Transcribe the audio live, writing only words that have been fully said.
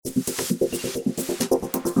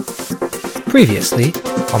Previously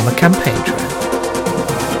on the campaign trail.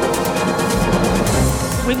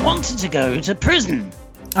 We wanted to go to prison.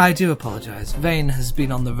 I do apologise. Vane has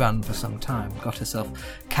been on the run for some time, got herself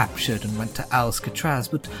captured and went to Alcatraz,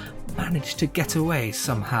 but managed to get away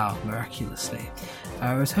somehow, miraculously.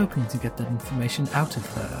 I was hoping to get that information out of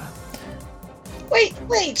her.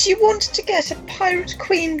 Wait, you wanted to get a pirate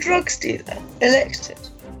queen drugs dealer elected?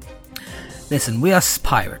 Listen, we are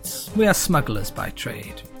pirates. We are smugglers by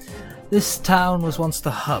trade. This town was once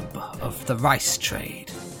the hub of the rice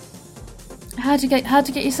trade. How'd you get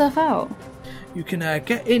yourself out? You can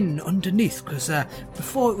get in underneath, because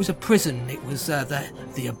before it was a prison, it was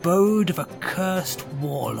the abode of a cursed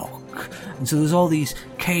warlock. And so there's all these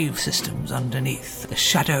cave systems underneath. The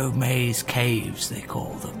Shadow Maze Caves, they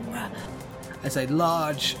call them. As a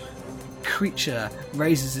large creature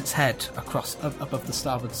raises its head above the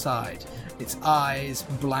starboard side, its eyes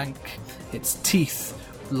blank, its teeth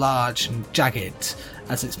large and jagged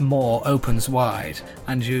as its maw opens wide,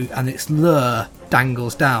 and its lure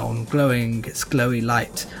dangles down, glowing its glowy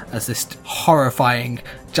light as this horrifying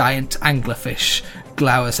giant anglerfish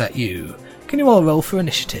glowers at you. Can you all roll for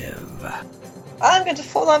initiative? I'm going to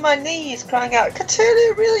fall on my knees, crying out,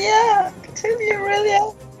 Cthulhu Aurelia! Cthulhu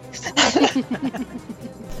Aurelia!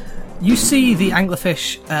 You see the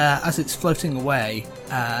anglerfish as it's floating away.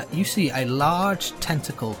 You see a large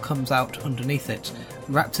tentacle comes out underneath it,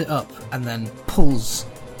 wraps it up, and then pulls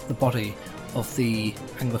the body of the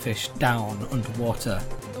anglerfish down underwater.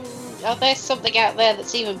 Oh, there's something out there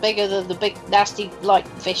that's even bigger than the big nasty light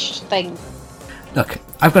fish thing. Look,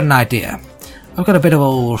 I've got an idea. I've got a bit of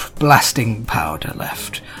old blasting powder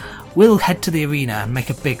left. We'll head to the arena and make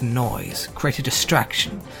a big noise, create a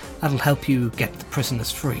distraction. That'll help you get the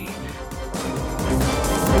prisoners free.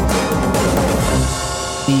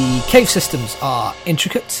 The cave systems are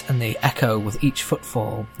intricate and they echo with each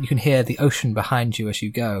footfall. You can hear the ocean behind you as you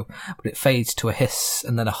go, but it fades to a hiss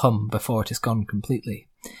and then a hum before it is gone completely.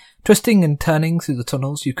 Twisting and turning through the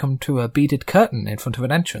tunnels, you come to a beaded curtain in front of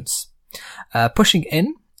an entrance. Pushing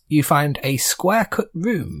in, you find a square-cut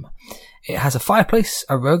room. It has a fireplace,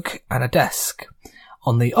 a rug, and a desk.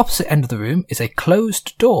 On the opposite end of the room is a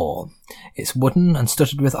closed door. It's wooden and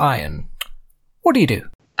studded with iron. What do you do?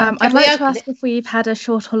 I'd like to ask if we've had a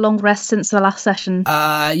short or long rest since the last session.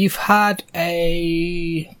 You've had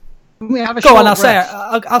a... We have a Go short on, I'll say rest.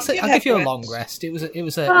 I'll give you a long rest. It was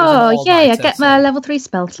a Oh, yay, I get my level 3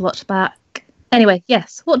 spell slot back. Anyway,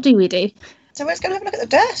 yes, what do we do? So we're going to have a look at the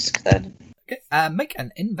desk, then. Okay, make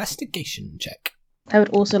an investigation check. I would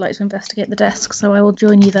also like to investigate the desk, so I will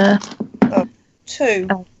join you there. 2.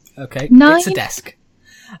 Okay, 9? It's a desk.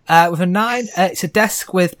 With a 9, it's a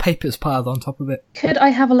desk with papers piled on top of it. Could I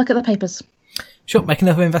have a look at the papers? Sure, make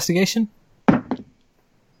another investigation.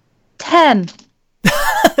 10.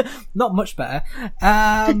 Not much better.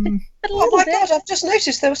 Oh my god, I've just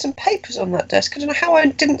noticed there were some papers on that desk. I don't know how I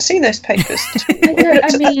didn't see those papers.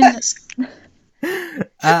 I mean...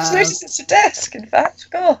 I've just noticed it's a desk, in fact.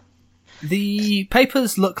 God. The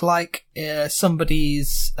papers look like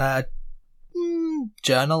somebody's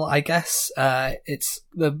journal, I guess.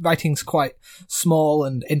 The writing's quite small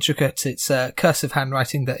and intricate. It's cursive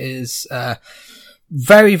handwriting that is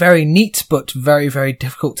very, very neat, but very, very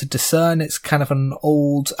difficult to discern. It's kind of an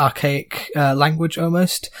old, archaic language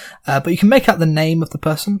almost. But you can make out the name of the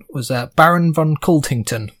person. It was Baron von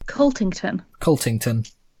Coultington.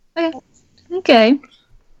 Coultington. Okay.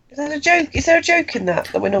 Is there a joke in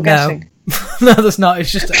that we're not guessing? No, there's not.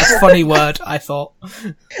 It's just a funny word, I thought.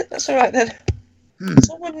 That's all right, then.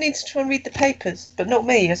 Someone needs to try and read the papers, but not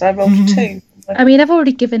me, as I rolled a 2. I mean, I've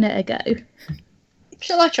already given it a go.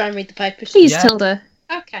 Shall I try and read the papers? Please, Yeah. Tilda.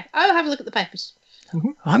 Okay, I'll have a look at the papers.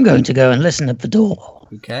 I'm going to go and listen at the door.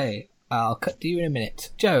 Okay, I'll cut to you in a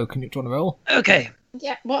minute. Joe, do you want to roll? Okay.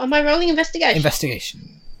 Yeah, what am I rolling? Investigation?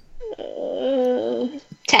 Investigation.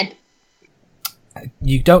 10.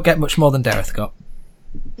 You don't get much more than Dareth got.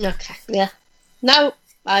 Okay, yeah. No,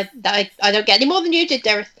 I don't get any more than you did,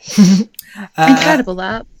 Derek. Incredible,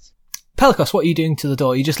 that. Pelikos, what are you doing to the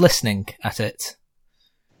door? You're just listening at it.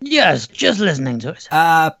 Yes, just listening to it.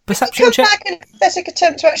 Perception Come check. back and pathetic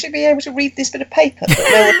attempt to actually be able to read this bit of paper. But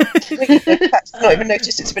no one has not even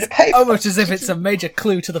noticed it's a bit of paper. Almost as if it's a major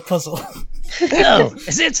clue to the puzzle. Oh,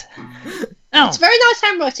 is it? Oh, It's very nice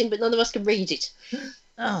handwriting, but none of us can read it.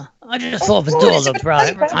 oh, I just thought the door looked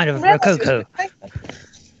right, kind of rococo.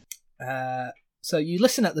 So you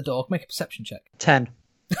listen at the door. Make a perception check. 10.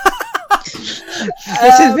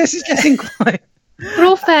 This is getting quite... We're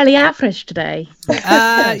all fairly average today.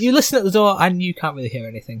 You listen at the door and you can't really hear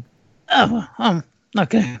anything. Oh,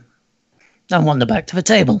 okay. I wander back to the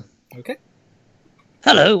table. Okay.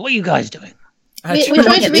 Hello, what are you guys doing? Do We're you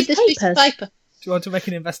trying to at read these this piece of papers. paper. want to make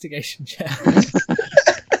an investigation check?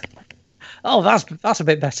 Oh, that's a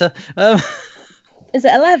bit better. Is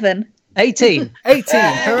it 11? 18. 18,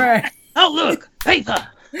 hooray! Oh, look, paper.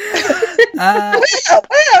 Where?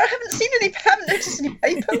 I haven't noticed any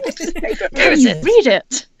paper. What's this paper? Here it is. Read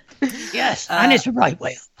it. Yes, and it's the right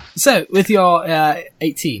way up. So, with your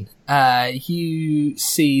 18, you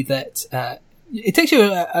see that it takes you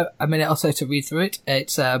a minute or so to read through it.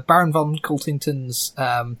 It's Baron von Coultington's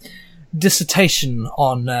dissertation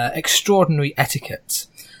on extraordinary etiquette.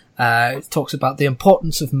 It talks about the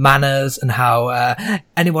importance of manners and how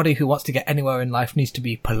anybody who wants to get anywhere in life needs to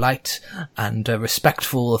be polite and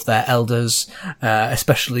respectful of their elders,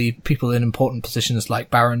 especially people in important positions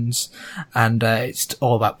like barons. And it's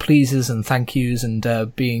all about pleases and thank yous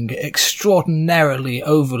and being extraordinarily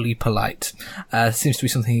overly polite. Seems to be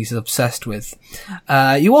something he's obsessed with.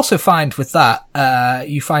 You also find with that,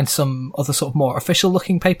 you find some other sort of more official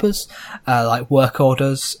looking papers, like work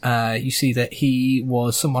orders. You see that he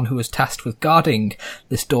was someone who was tasked with guarding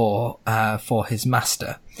this door for his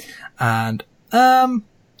master. And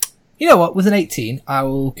you know what, with an 18 I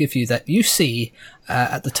will give you that. You see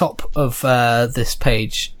at the top of this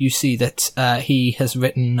page, you see that he has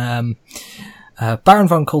written Baron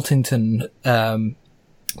von Coultington,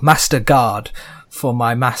 Master Guard for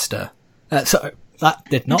my master. Sorry, that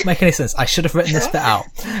did not make any sense. I should have written this bit out.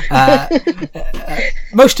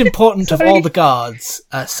 Most important of all the guards,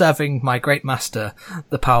 serving my great master,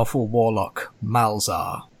 the powerful warlock,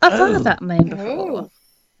 Malzar. I've heard of that name before.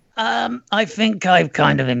 I think I've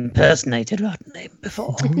kind of impersonated that name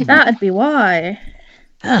before. That'd be why.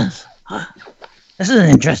 Yes. This is an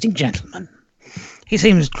interesting gentleman. He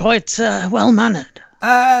seems quite well-mannered.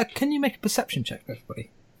 Can you make a perception check for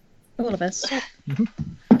everybody? All of us.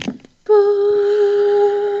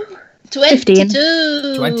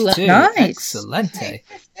 22. 22. Nice. Excellent.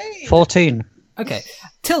 14. Okay.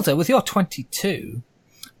 Tilda, with your 22,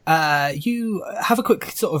 you have a quick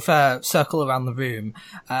sort of circle around the room,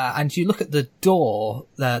 and you look at the door,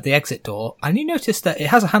 the exit door, and you notice that it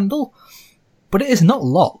has a handle, but it is not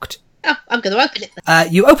locked. Oh, I'm going to open it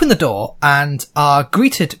then. You open the door and are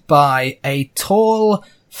greeted by a tall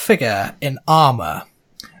figure in armour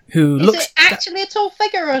who Is looks... it actually a tall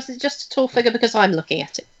figure, or is it just a tall figure because I'm looking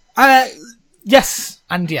at it? Yes,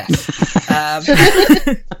 and yes.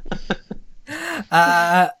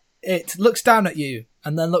 It looks down at you,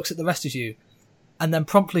 and then looks at the rest of you, and then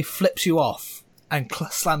promptly flips you off and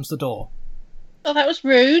slams the door. Oh, that was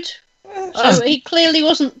rude. So he clearly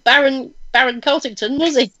wasn't Baron Coultington,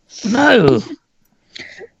 was he? No.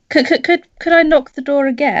 Could I knock the door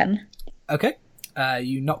again? Okay.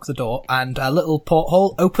 You knock the door, and a little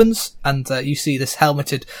porthole opens, and you see this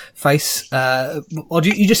helmeted face. Or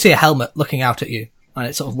you just see a helmet looking out at you, and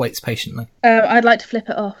it sort of waits patiently. I'd like to flip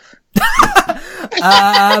it off.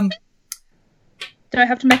 Do I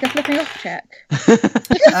have to make a flipping off check?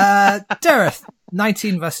 Dareth,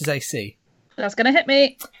 19 versus AC. That's going to hit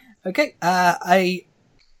me. Okay.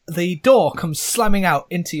 The door comes slamming out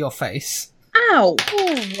into your face. Ow!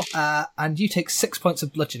 And you take 6 points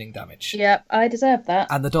of bludgeoning damage. Yep, I deserve that.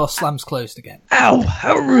 And the door slams closed again. Ow,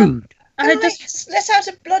 how rude. I Can I just let out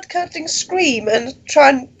a blood-curdling scream and try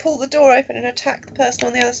and pull the door open and attack the person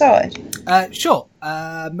on the other side? Sure.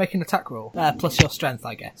 Make an attack roll. Plus your strength,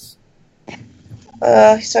 I guess.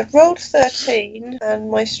 So I've rolled 13,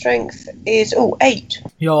 and my strength is 8.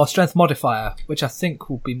 Your strength modifier, which I think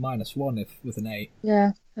will be -1 if with an 8.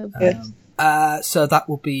 Yeah. So that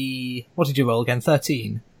will be... What did you roll again?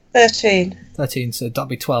 13? 13. 13, so that'll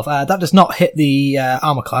be 12. That does not hit the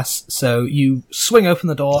armour class, so you swing open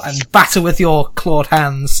the door and batter with your clawed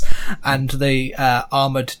hands, and the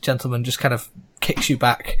armoured gentleman just kind of kicks you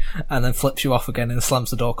back and then flips you off again and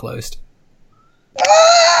slams the door closed.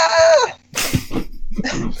 Ah!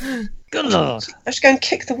 Good lord. I just go and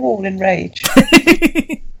kick the wall in rage.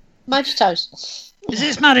 Mind your toes. Is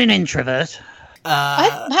this man an introvert?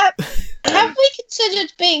 Have we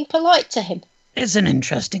considered being polite to him? It's an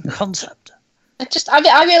interesting concept.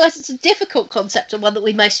 I realise it's a difficult concept and one that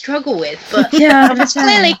we may struggle with, but Yeah, there's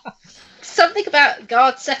clearly something about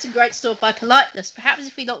guards setting great store by politeness. Perhaps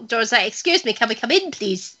if we knock the door and say, "Excuse me, can we come in,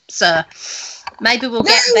 please, sir?" Maybe we'll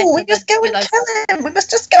get better. No, we must go and kill him. We must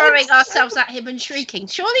just go throwing ourselves at him and shrieking.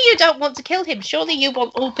 Surely you don't want to kill him. Surely you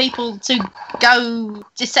want all people to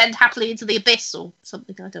descend happily into the abyss or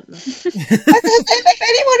something. I don't know. If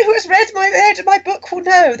anyone who has read my book will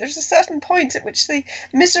know, there's a certain point at which the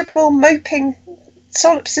miserable, moping,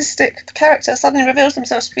 solipsistic character suddenly reveals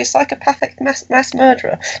themselves to be a psychopathic mass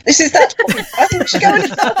murderer. This is that point. I think we should go and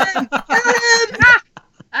kill him.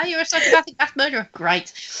 Ah, you're a psychopathic mass murderer.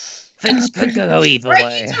 Great. Things could go either Break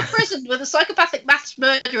way. into a prison with a psychopathic mass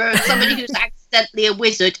murderer and somebody who's accidentally a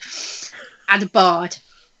wizard and a bard.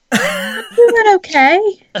 Doing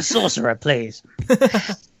okay. A sorcerer, please. An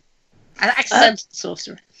accidental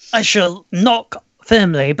sorcerer. I shall knock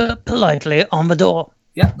firmly but politely on the door.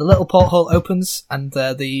 Yeah, the little porthole opens and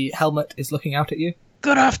the helmet is looking out at you.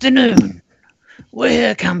 Good afternoon. We're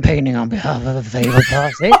here campaigning on behalf of the Fable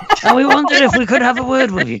Party, and we wondered if we could have a word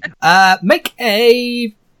with you. Make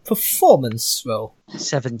a performance roll.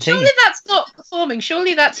 17. Surely that's not performing.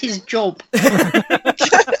 Surely that's his job.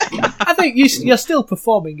 I think you're still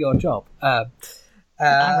performing your job. I'm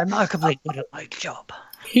remarkably good at my job.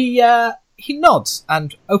 He nods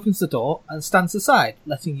and opens the door and stands aside,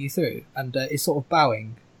 letting you through, and is sort of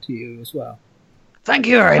bowing to you as well. Thank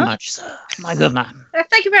you very much, sir. My good man.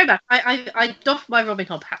 Thank you very much. I doff my Robin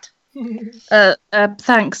Hood hat.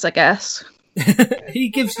 Thanks, I guess. He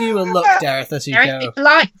gives you a look, Dareth, as you Very go.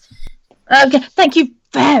 polite. Okay, thank you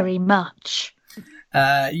very much.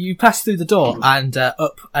 You pass through the door and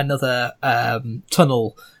up another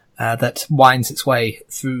tunnel that winds its way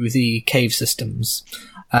through the cave systems.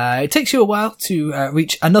 It takes you a while to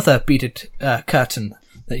reach another beaded curtain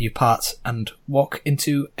that you part and walk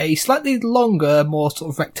into a slightly longer, more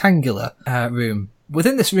sort of rectangular room.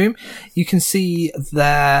 Within this room, you can see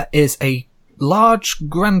there is a large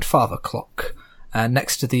grandfather clock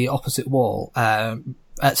next to the opposite wall. On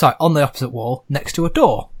the opposite wall, next to a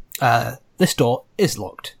door. This door is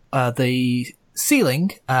locked. The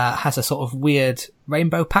ceiling has a sort of weird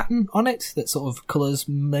rainbow pattern on it that sort of colours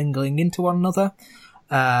mingling into one another.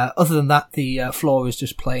 Other than that, the floor is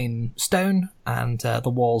just plain stone, and the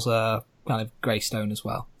walls are kind of grey stone as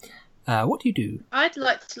well. What do you do? I'd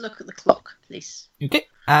like to look at the clock, please. Okay,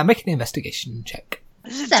 make an investigation check.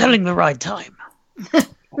 Is it telling the right time?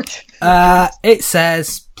 It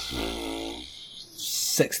says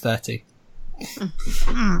 6:30.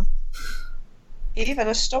 Even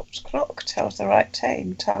a stopped clock tells the right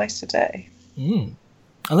time twice a day.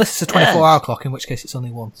 Unless it's a 24-hour clock, in which case it's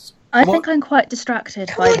only once. I think I'm quite distracted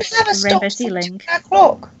by Can't have a the rainbow stopped ceiling.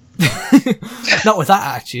 clock. Not with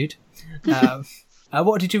that attitude.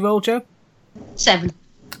 What did you roll, Joe? 7.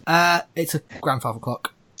 It's a grandfather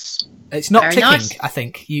clock. It's not Very ticking, nice. I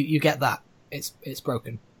think. You get that. It's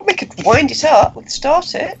broken. We could wind it up. We could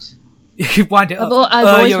start it. You could wind it up. I've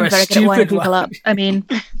always you're been a very good at winding stupid people one. up. I mean,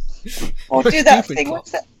 Or You're do a that stupid thing. clock.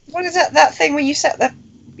 What's that? What is that? That thing where you set the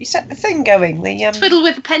thing going. The Twiddle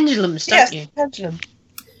with the pendulums, don't yes, you? pendulum.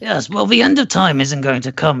 Yes, well, the end of time isn't going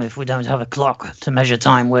to come if we don't have a clock to measure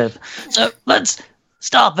time with. So let's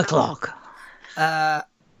start the clock.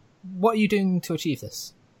 What are you doing to achieve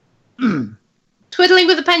this? Twiddling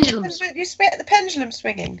with the pendulums. You spit the pendulum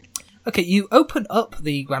swinging. Okay, you open up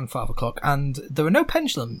the grandfather clock and there are no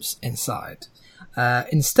pendulums inside.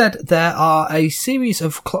 Instead, there are a series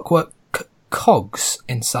of clockwork cogs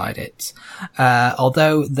inside it,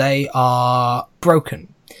 although they are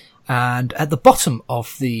broken. And at the bottom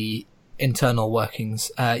of the internal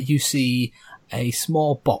workings, you see a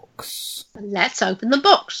small box. Let's open the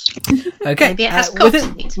box. Okay, Maybe it has cogs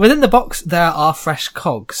in it. within the box there are fresh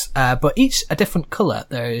cogs, but each a different colour.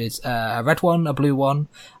 There is a red one, a blue one,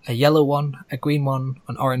 a yellow one, a green one,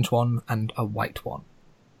 an orange one, and a white one.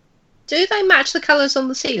 Do they match the colours on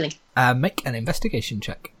the ceiling? Make an investigation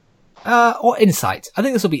check. Or insight. I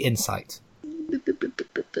think this will be insight.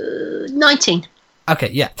 19.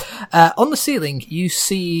 Okay, yeah. On the ceiling, you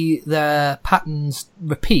see the patterns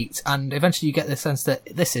repeat, and eventually you get the sense that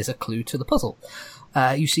this is a clue to the puzzle.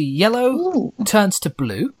 You see yellow turns to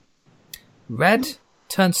blue, red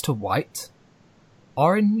turns to white,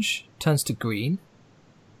 orange turns to green,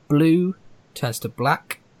 blue turns to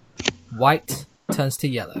black, white turns to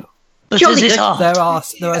yellow. But Jolly is it good. hard? There are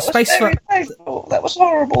That was space very for. painful. That was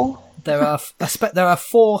horrible. There are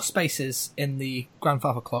 4 spaces in the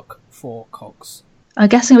grandfather clock for cogs. I'm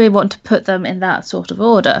guessing we want to put them in that sort of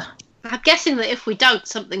order. I'm guessing that if we don't,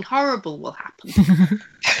 something horrible will happen.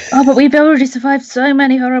 Oh, but we've already survived so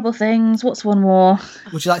many horrible things. What's one more?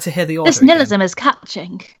 Would you like to hear the order? This again? nihilism is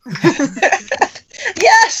catching.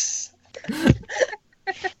 Yes!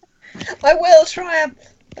 My will triumph.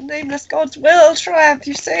 The nameless god's will triumph,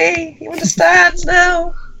 you see? He understands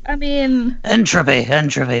now. I mean, Entropy.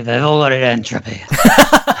 They've all got it entropy.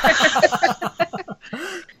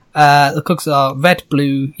 The cogs are red,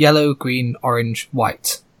 blue, yellow, green, orange,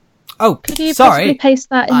 white. Oh, could you sorry. possibly paste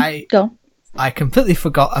that in? Go on. I completely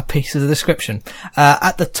forgot a piece of the description.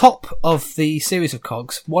 At the top of the series of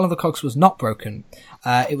cogs, one of the cogs was not broken.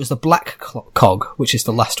 It was the black cog, which is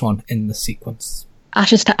the last one in the sequence.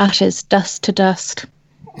 Ashes to ashes, dust to dust.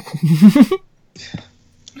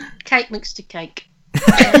 Cake mixed to cake.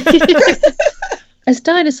 As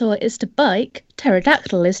dinosaur is to bike,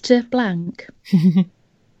 pterodactyl is to blank.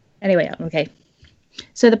 Anyway, okay.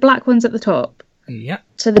 So the black one's at the top. Yeah.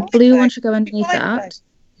 So the blue one should go underneath Glider. that.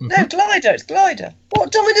 No, glider. It's glider.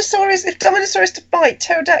 What dinosaur is? If dinosaur is to bite,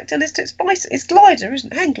 pterodactyl is to bite. It's glider,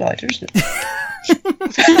 isn't it? Hang glider, isn't it?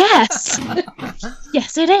 Yes.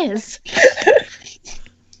 Yes, it is.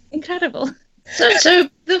 Incredible. So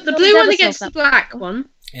the blue one against the black one.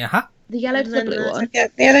 Yeah. The yellow to the blue one. Yeah,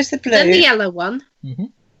 the yellow's the blue. Then the yellow one.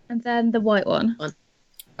 And then the white one.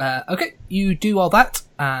 Okay, you do all that,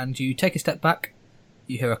 and you take a step back.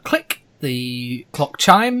 You hear a click, the clock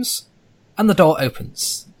chimes, and the door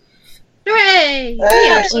opens. Hooray!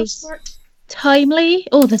 Hey! Timely.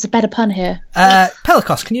 Oh, there's a better pun here.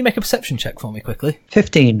 Pelikos, can you make a perception check for me quickly?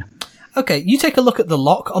 15. Okay, you take a look at the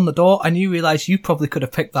lock on the door, and you realise you probably could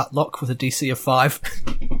have picked that lock with a DC of 5.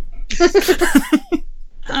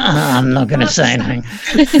 I'm not going to say anything.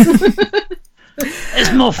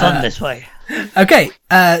 It's more fun this way. Okay,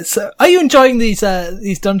 so are you enjoying these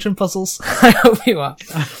dungeon puzzles? I hope you are.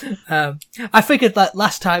 I figured that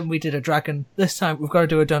last time we did a dragon, this time we've got to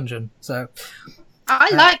do a dungeon. So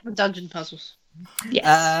I like the dungeon puzzles.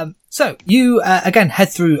 Yes. So you again head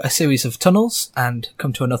through a series of tunnels and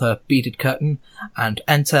come to another beaded curtain and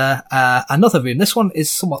enter another room. This one is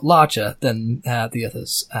somewhat larger than the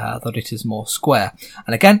others, though it is more square.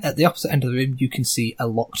 And again, at the opposite end of the room, you can see a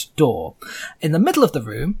locked door. In the middle of the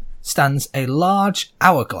room stands a large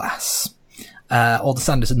hourglass. All the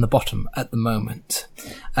sand is in the bottom at the moment.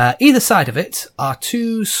 Either side of it are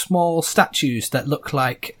two small statues that look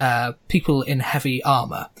like people in heavy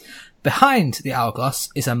armour. Behind the hourglass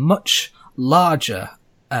is a much larger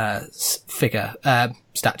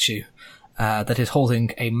statue that is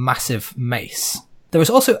holding a massive mace. There is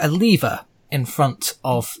also a lever in front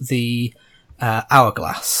of the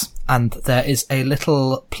hourglass, and there is a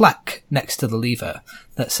little plaque next to the lever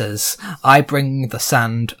that says, "I bring the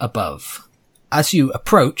sand above." As you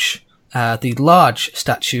approach, the large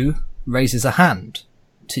statue raises a hand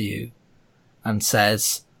to you and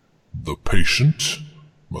says, "The patient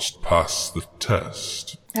must pass the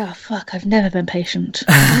test." Oh, fuck, I've never been patient.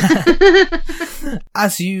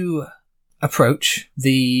 As you approach,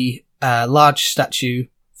 the large statue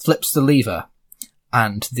flips the lever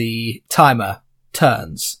and the timer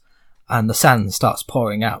turns and the sand starts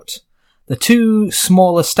pouring out. The two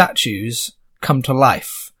smaller statues come to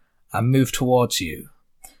life and move towards you.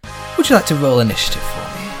 Would you like to roll initiative for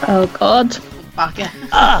me? Oh, God. Bugger.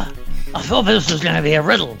 I thought this was going to be a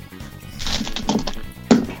riddle.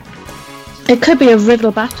 It could be a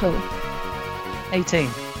riddle battle. 18.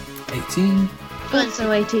 18.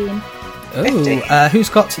 Also 18. Oh, who's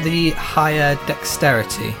got the higher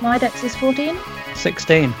dexterity? My dex is 14.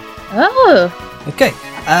 16. Oh! Okay,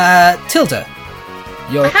 Tilda,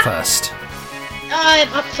 you're up first.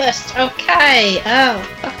 I'm up first. Okay. Oh,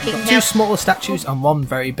 fucking Two hell. smaller statues and one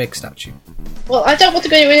very big statue. Well, I don't want to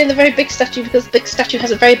go in the very big statue because the big statue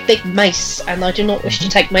has a very big mace, and I do not wish to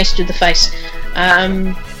take mace to the face.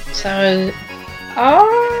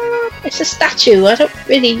 It's a statue.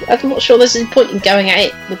 I'm not sure there's any point in going at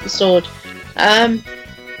it with the sword. I'm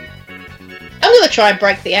going to try and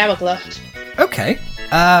break the hourglass. Okay,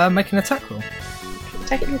 make an attack roll.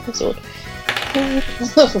 Take it with the sword.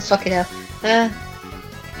 Oh, fucking hell.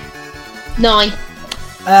 9.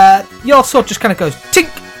 Your sword just kind of goes tink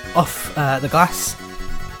off the glass.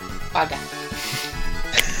 Bugger.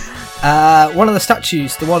 One of the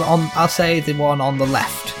statues, the one on the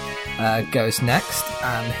left, goes next,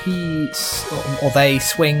 and they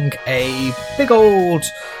swing a big old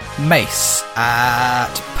mace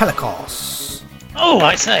at Pelikos. Oh,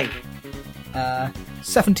 I say.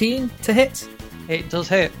 17 to hit. It does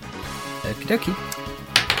hit. Okie dokie.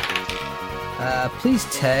 Please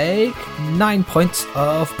take 9 points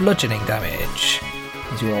of bludgeoning damage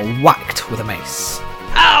as you are whacked with a mace.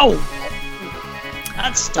 Ow!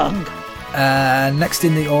 That stung. Next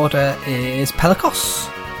in the order is Pelikos.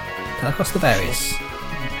 Pelikos the Various.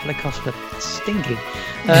 Pelikos the Stingy.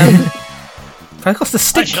 Pelikos the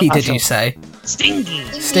Stinky, did you say? Stingy.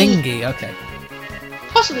 Stingy, okay.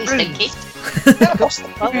 Possibly stinky.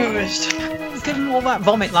 Given all that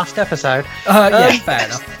vomit last episode. Yeah, fair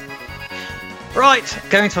enough. Right,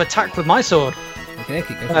 going to attack with my sword. Okay,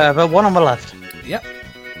 go. The one on the left. Yep.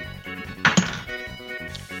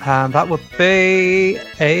 And that would be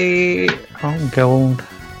a... Oh, gold.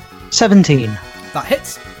 17. That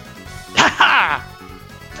hits. Ha ha!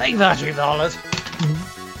 Take that, you dollars.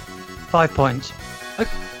 5 points.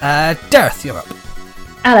 Dareth, you're up.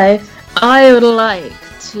 Hello. I would like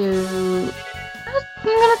to... I'm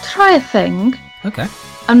going to try a thing. Okay.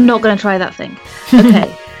 I'm not going to try that thing.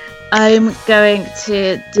 Okay. I'm going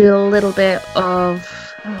to do a little bit of...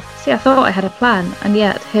 Oh, see, I thought I had a plan, and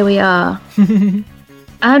yet here we are.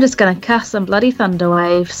 I'm just going to cast some bloody thunder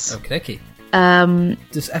waves. Okay. Um,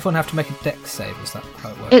 Does everyone have to make a dex save? Is that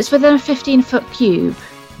how it works? it's within a 15-foot cube.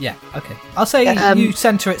 Yeah, okay. I'll say you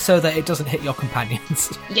centre it so that it doesn't hit your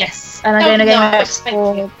companions. Yes. And I'm Oh, going to no, go I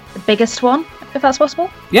for the biggest one, if that's possible.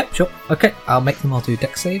 Yep, sure. Okay, I'll make them all do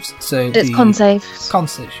dex saves. So It's the con saves.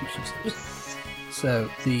 Constitution saves. So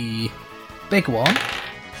the big one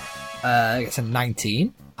gets a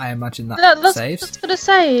 19. I imagine that saves. That's going to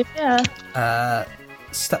save, yeah.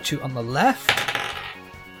 Statue on the left,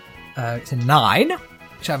 it's a 9,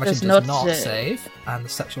 which I imagine does not save. And the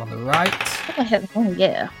statue on the right, I hit the wrong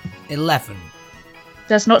year. 11.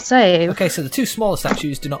 Does not save. Okay, so the two smaller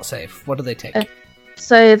statues do not save. What do they take?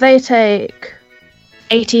 So they take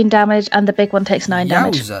 18 damage, and the big one takes 9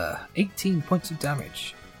 damage. Yowza! 18 points of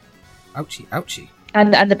damage. Ouchie.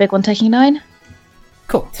 And the big one taking 9?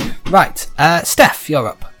 Cool. Right, Steph, you're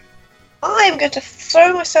up. I am going to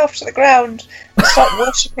throw myself to the ground and start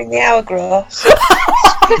worshipping the hourglass.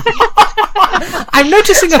 I'm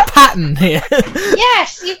noticing a pattern here.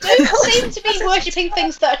 Yes, you do seem to be worshipping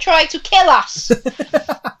things that are trying to kill us.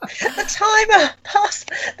 The time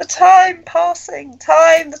passing,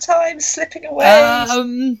 the time slipping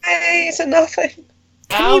away. Hey, to nothing.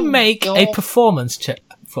 Can you make a performance check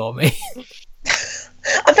for me?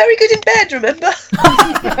 I'm very good in bed, remember?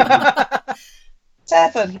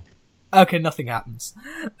 7. Okay, nothing happens.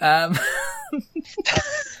 I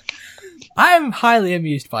am highly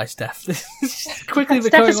amused by Steph. This is quickly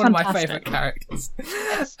becoming one of my favourite characters.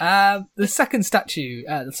 The second statue,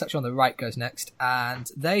 the statue on the right, goes next,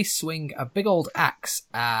 and they swing a big old axe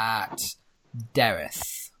at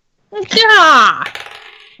Dareth. Yeah!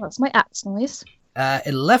 That's my axe noise.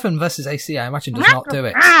 11 versus AC, I imagine, does not do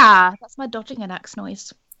it. That's my dodging an axe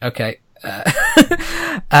noise. Okay.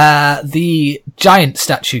 The giant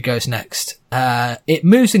statue goes next. It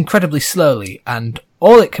moves incredibly slowly, and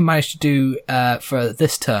all it can manage to do for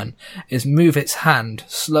this turn is move its hand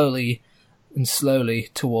slowly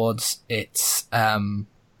towards its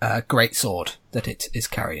greatsword that it is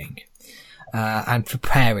carrying, and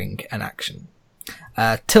preparing an action.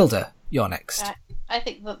 Tilda, you're next. I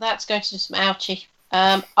think that's going to do some ouchie.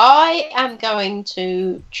 I am going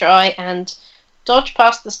to try and dodge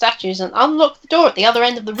past the statues and unlock the door at the other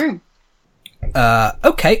end of the room.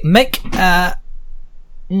 Okay, make...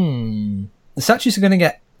 The statues are going to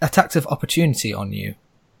get attacks of opportunity on you.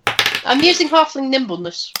 I'm using halfling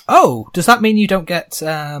nimbleness. Oh, does that mean you don't get...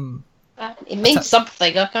 It means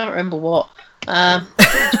something, I can't remember what. Dodge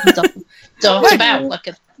about like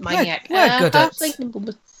a maniac. We're good at... Halfling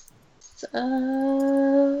nimbleness.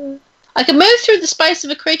 I can move through the space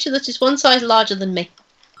of a creature that is one size larger than me.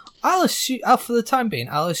 I'll assume, for the time being,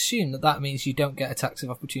 I'll assume that means you don't get attacks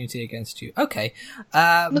of opportunity against you. Okay.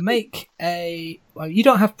 Make a... Well, you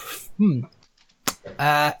don't have...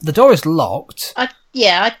 the door is locked. I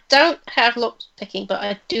don't have lock picking, but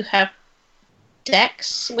I do have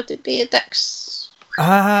dex. Would it be a dex?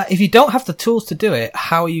 If you don't have the tools to do it,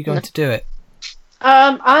 how are you going to do it?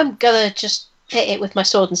 I'm gonna just hit it with my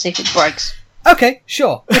sword and see if it breaks. Okay,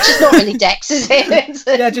 sure. Which is not really dex, is it? It's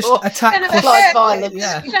just more attack. applied violence.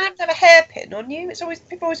 Yeah. You don't have to have a hairpin on you.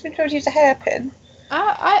 People always been told to use a hairpin.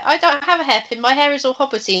 I don't have a hairpin. My hair is all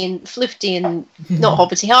hobbity and floofty and not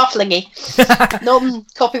hobbity, halflingy.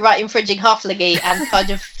 Non-copyright infringing halflingy and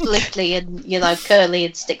kind of floofly and, curly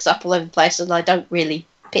and sticks up all over the place, and I don't really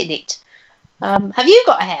pin it. Have you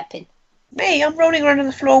got a hairpin? Me, I'm rolling around on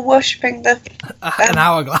the floor worshipping the... an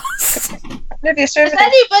hourglass. Has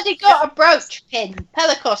anybody got a brooch pin?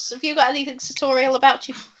 Pelicos, have you got anything sartorial about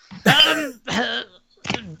you? I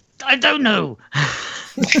don't know.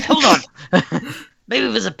 Hold on. Maybe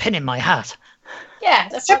there's a pin in my hat. Yeah,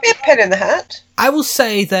 there should be a pin in the hat. I will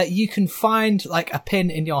say that you can find a pin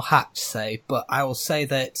in your hat, say, but I will say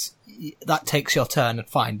that takes your turn at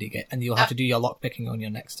finding it, and you'll have to do your lockpicking on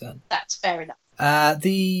your next turn. That's fair enough.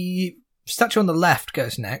 The statue on the left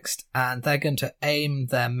goes next, and they're going to aim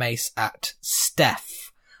their mace at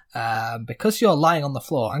Steph. Because you're lying on the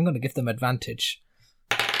floor, I'm going to give them advantage.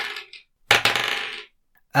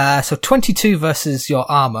 So 22 versus your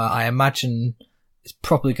armor, I imagine, is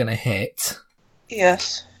probably going to hit.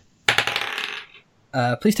 Yes.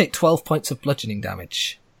 Please take 12 points of bludgeoning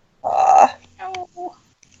damage. Ouch.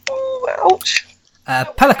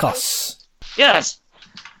 Pelicos. Yes.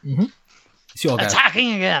 Mm-hmm. It's your go.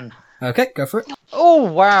 Attacking again. Okay, go for it.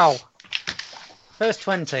 Oh, wow. First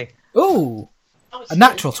 20. Ooh. A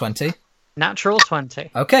natural 20. Natural 20.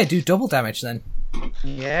 Okay, do double damage then.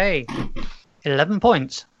 Yay. 11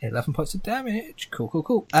 points. 11 points of damage.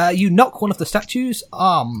 Cool. You knock one of the statue's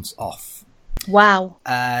arms off. Wow.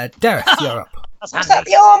 Dareth, you're up. That's Was that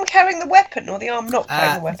handy. the arm carrying the weapon or the arm not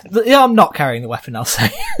carrying the weapon? The arm not carrying the weapon, I'll say.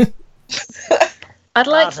 I'd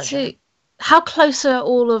like that's to. How close are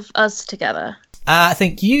all of us together? I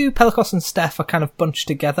think you, Pelikos, and Steph are kind of bunched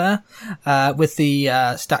together, with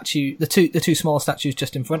the statue, the two small statues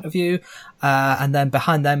just in front of you, and then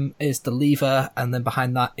behind them is the lever, and then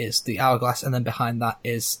behind that is the hourglass, and then behind that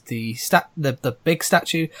is the big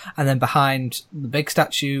statue, and then behind the big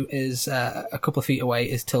statue is a couple of feet away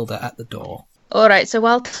is Tilda at the door. All right. So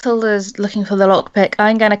while Tilda's looking for the lockpick,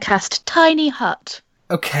 I'm going to cast Tiny Hut.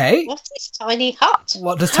 Okay. What's this tiny hut?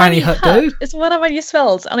 What does Tiny Hut do? It's one of my new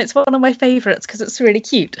spells, and it's one of my favourites because it's really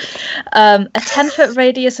cute. A 10-foot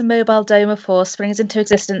radius of mobile dome of force springs into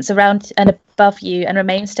existence around and above you and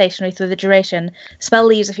remains stationary through the duration. Spell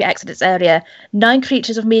leaves if you exit its area. 9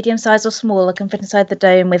 creatures of medium size or smaller can fit inside the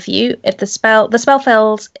dome with you. If the spell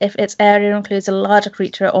fails if its area includes a larger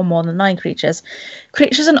creature or more than 9 creatures.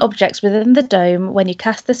 Creatures and objects within the dome, when you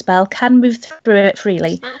cast the spell, can move through it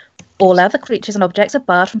freely. All other creatures and objects are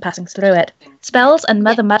barred from passing through it. Spells and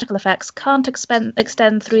other magical effects can't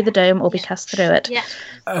extend through the dome or be cast through it. Yeah.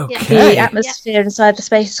 Okay. The atmosphere inside the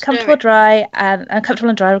space is comfortable, dry, and comfortable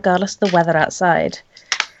and dry regardless of the weather outside.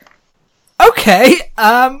 Okay.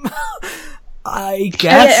 I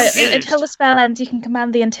guess. Until the spell ends, you can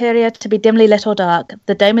command the interior to be dimly lit or dark.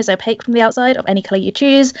 The dome is opaque from the outside of any colour you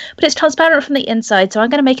choose, but it's transparent from the inside, so I'm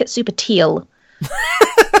going to make it super teal.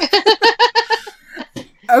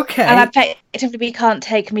 Okay. And effectively, we can't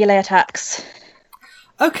take melee attacks.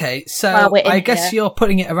 Okay, so While we're in I guess here. you're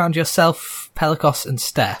putting it around yourself, Pelikos, and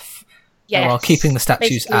Steph, Yes. while keeping the statues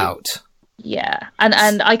Basically, out. Yeah,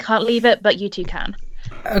 and I can't leave it, but you two can.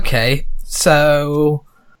 Okay, so...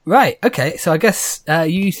 Right, okay, so I guess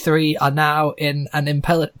you three are now in an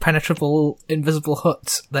impenetrable, invisible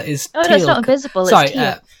hut that is Oh, teal... no, it's not invisible, Sorry,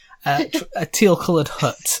 it's teal. a teal-coloured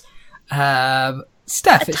hut.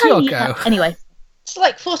 Steph, it's your Tiny go. hut. Anyway. It's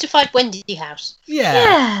like fortified Wendy house.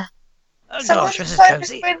 Yeah. Oh So gosh, we're this is inside this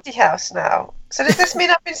cozy. Wendy house now. So does this mean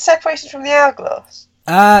I've been separated from the hourglass?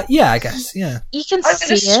 Yeah, I guess, yeah. You can I'm going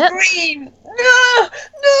to see it. scream! No!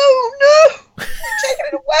 Taking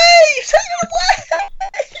it away! Taking it away!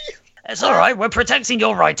 It's alright, we're protecting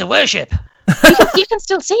your right to worship. You can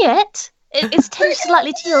still see it. It's tinged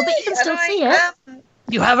slightly teal, but you can still see it.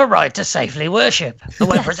 You have a right to safely worship, and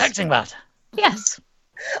we're protecting that. Yes.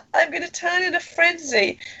 I'm going to turn in a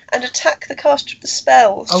frenzy and attack the caster of the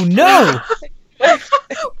spells. Oh no! What?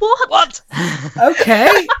 What?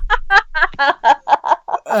 Okay.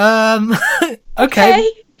 Okay.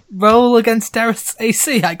 Roll against Dareth's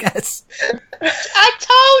AC, I guess. I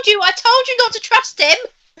told you not to trust him.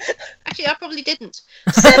 Actually, I probably didn't.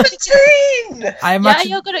 17! I Yeah,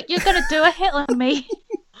 imagine. you're gonna do a hit on me.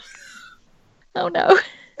 Oh no.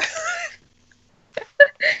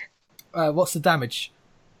 What's the damage?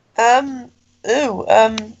 What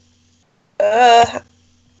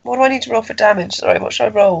do I need to roll for damage? Sorry, what should I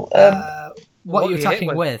roll? What are you are you attacking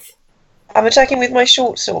hit with? I'm attacking with my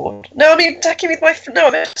short sword. No, I'm attacking with my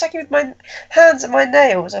hands and my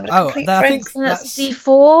nails. I'm in a Oh, complete then I think frenzy. And that's that's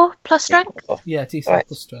D4 plus strength, yeah, D6 Right.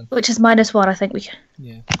 plus strength. which is -1. I think we.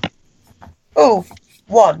 Yeah. Oh,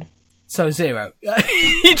 1. So 0.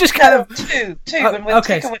 You just kind No, of 2. Oh, And with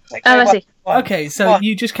okay. two, Oh, I see. one. okay. So 1.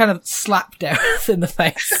 you just kind of slap Dareth in the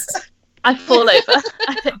face. I fall over.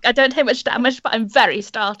 I don't take much damage, but I'm very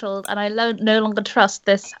startled, and I no longer trust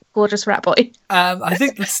this gorgeous rat boy. I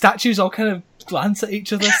think the statues all kind of glance at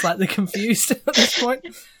each other, slightly confused at this point.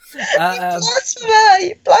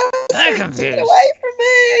 Blasphemy! They're Take confused. it away from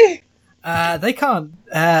me! They can't.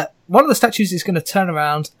 One of the statues is going to turn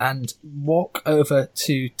around and walk over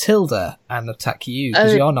to Tilda and attack you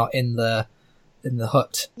because Oh. you're not in the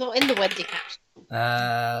hut. Not in the Wendy house.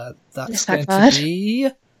 That's This going backfired. to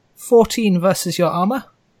be 14 versus your armor.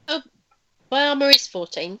 My armour is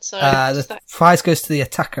 14, so... The prize goes to the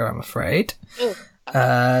attacker, I'm afraid. Oh.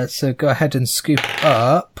 So go ahead and scoop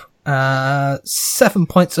up 7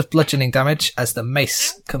 points of bludgeoning damage as the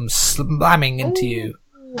mace comes slamming into you.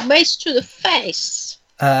 Mace to the face.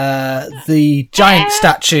 The giant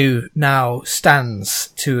statue now stands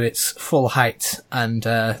to its full height and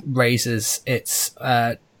raises its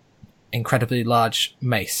incredibly large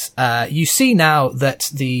mace. You see now that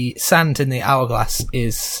the sand in the hourglass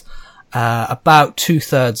is about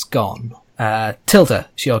 2/3 gone. Tilda,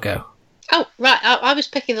 it's your go. Oh, right, I was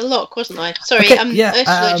picking the lock, wasn't I? Sorry, Okay, yeah,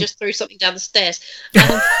 Ursula just threw something down the stairs.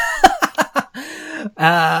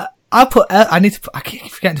 I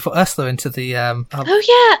keep forgetting to put Ursula into the. Oh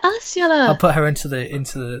yeah, Ursula. I'll put her into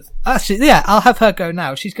the. Actually, yeah, I'll have her go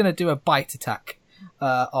now. She's going to do a bite attack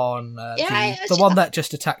on the one that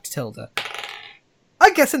just attacked Tilda.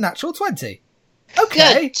 I guess a natural 20.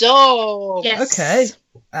 Okay. Good dog. Yes. Okay.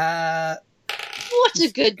 What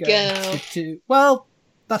a good girl. Well,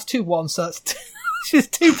 that's 2-1, so that's she's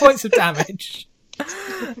 2 points of damage.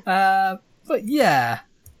 But yeah.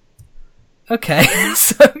 Okay,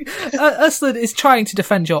 so Ursula is trying to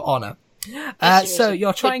defend your honour. So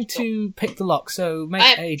you're trying to pick the lock, so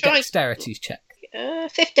make a dexterity check.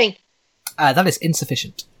 15. That is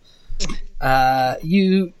insufficient.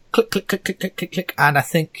 You click, and I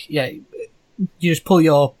think, you just pull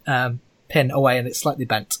your pin away and it's slightly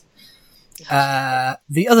bent.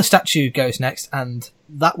 The other statue goes next, and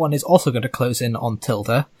that one is also going to close in on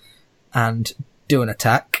Tilda and do an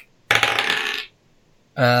attack.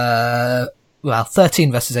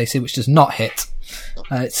 13 versus AC, which does not hit.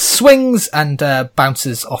 It swings and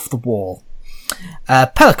bounces off the wall.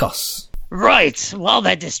 Pelikos. Right, while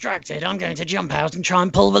they're distracted, I'm going to jump out and try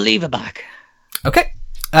and pull the lever back. Okay.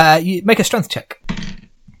 You make a strength check.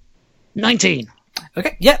 19.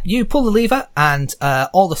 Okay, yeah, you pull the lever and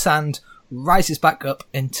all the sand rises back up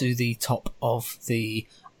into the top of the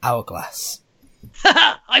hourglass.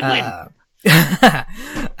 I win!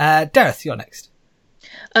 Dareth, you're next.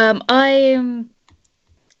 I'm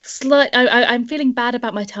feeling bad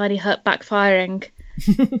about my tiny hut backfiring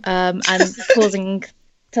and causing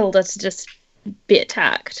Tilda to just be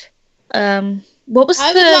attacked. What was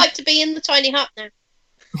I would like to be in the tiny hut now. It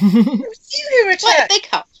was you who were It's like a attacked. big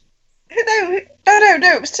hut. No,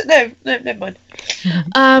 it was... No, never mind.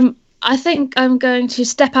 I think I'm going to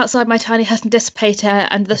step outside my tiny hut and dissipate it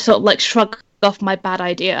and just sort of like shrug off my bad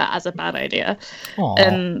idea as a bad idea. Aww.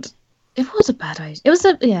 And it was a bad idea. It was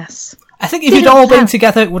yes. I think if you'd all been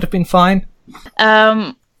together, it would have been fine.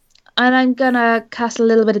 And I'm gonna cast a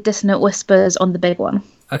little bit of dissonant whispers on the big one.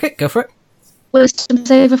 Okay, go for it. Wisdom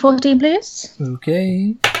save of 14, please.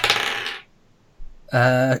 Okay.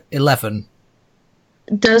 11.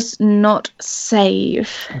 Does not save.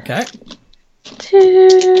 Okay.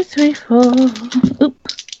 2, 3, 4. Oop.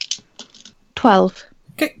 12.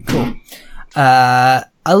 Okay, cool. A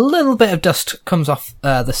little bit of dust comes off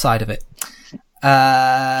the side of it.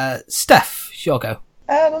 Steph, your go.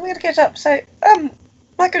 I'm going to get up. So,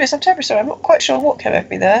 my goodness, I'm terribly sorry. I'm not quite sure what came over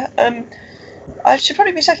me there. I should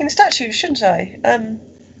probably be attacking the statue, shouldn't I? And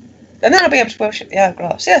then I'll be able to worship the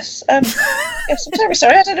hourglass. Yes. Yes, I'm terribly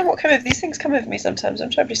sorry. I don't know what came over. These things come over me sometimes. I'm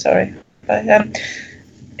terribly sorry. But,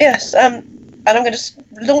 yes. And I'm going to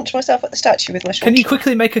launch myself at the statue with my short Can you sword.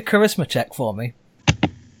 quickly make a charisma check for me?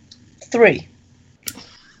 3.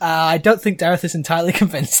 I don't think Dareth is entirely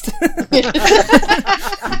convinced.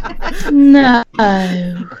 No.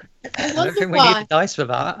 I I wonder don't think we why. need the dice for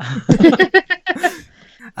that.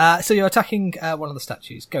 So you're attacking one of the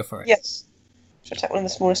statues. Go for it. Yes. Should attack one of the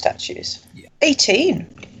smaller statues. Yeah. 18.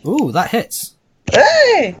 Ooh, that hits.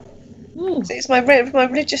 Hey! Ooh. See, it's my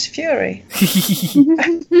religious fury.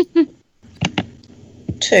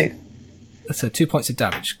 2. So 2 points of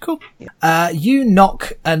damage. Cool. You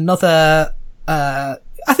knock another... I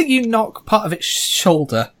think you knock part of its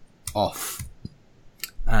shoulder off.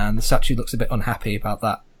 And the statue looks a bit unhappy about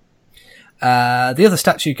that. The other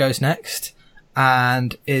statue goes next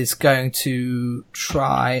and is going to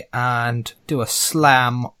try and do a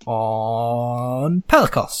slam on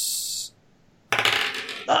Pelikos.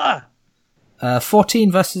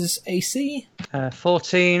 14 versus AC.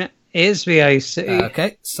 14 is the AC.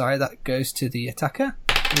 Okay, sorry, that goes to the attacker.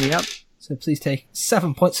 Yep. So please take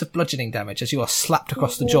 7 points of bludgeoning damage as you are slapped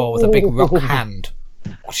across the jaw with a big rock hand.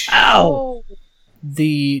 Ow!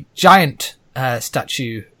 The giant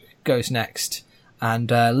statue goes next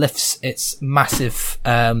and lifts its massive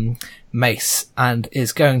mace and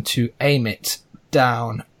is going to aim it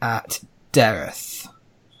down at Dareth.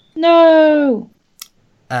 No.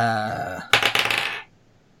 A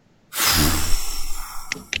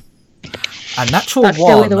natural That's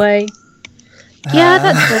still the one. way. Yeah,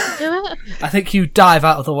 that's good. Do it. I think you dive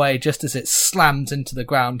out of the way just as it slams into the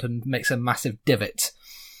ground and makes a massive divot.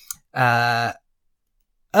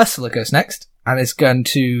 Ursula goes next and is going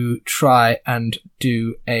to try and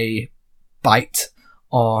do a bite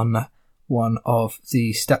on one of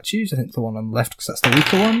the statues. I think the one on the left, because that's the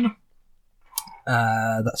weaker one.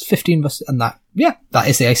 That's 15 versus, and that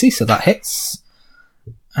is the AC, so that hits.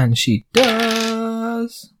 And she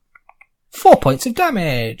does 4 points of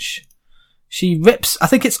damage. She rips, I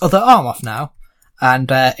think, its other arm off now, and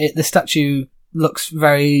the statue looks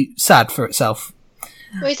very sad for itself.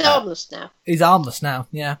 Well, he's armless now. He's armless now,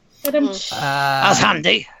 yeah. That's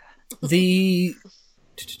handy. The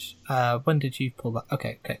when did you pull that?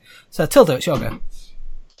 Okay. So Tilda, it's your go.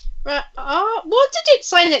 Right. What did it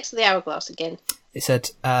say next to the hourglass again? It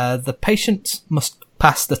said the patient must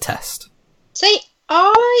pass the test. See,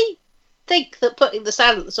 I think that putting the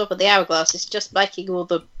sand at the top of the hourglass is just making all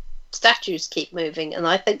the statues keep moving, and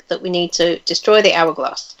I think that we need to destroy the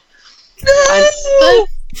hourglass.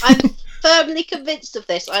 I'm firmly convinced of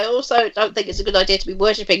this. I also don't think it's a good idea to be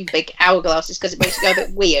worshipping big hourglasses because it makes you go a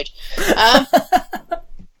bit weird.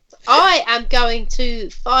 I am going to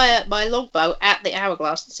fire my longbow at the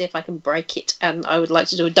hourglass and see if I can break it, and I would like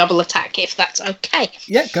to do a double attack if that's okay.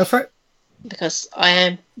 Yeah, go for it. Because I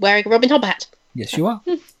am wearing a Robin Hood hat. Yes, you are.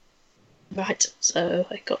 Right, so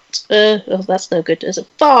I got... that's no good. There's a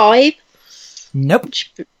 5. Nope.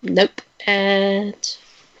 Nope. And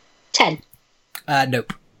 10.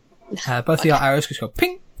 Nope. Both of your arrows just go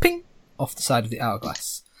ping, ping off the side of the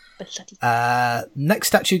hourglass. Next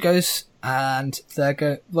statue goes, and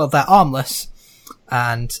they're armless,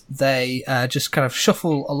 and they just kind of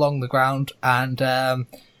shuffle along the ground and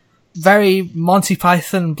very Monty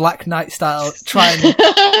Python Black Knight style try and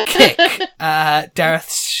kick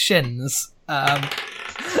Dareth's shins.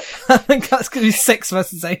 I think that's going to be 6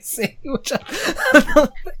 versus AC, which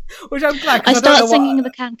I'm glad. I start singing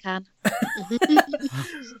the can-can.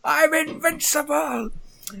 I'm invincible.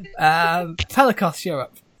 Pelikos, you're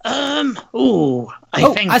up.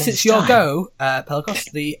 I think as it's your time. go, Pelikos,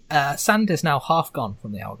 the sand is now half gone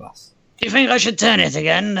from the hourglass. Do you think I should turn it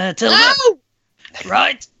again, Tilda? No!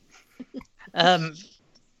 Right. I'm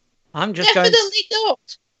just going. Definitely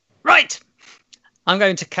not. Right. I'm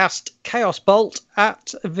going to cast Chaos Bolt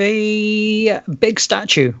at the big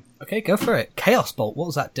statue. Okay, go for it. Chaos Bolt, what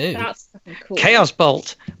does that do? That's fucking cool. Chaos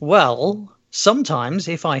Bolt. Well, sometimes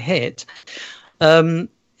if I hit,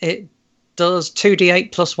 it does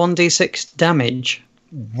 2d8 plus 1d6 damage.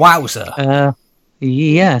 Wowzer.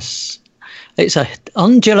 Yes. It's a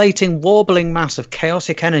undulating, warbling mass of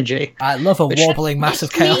chaotic energy. I love a warbling mass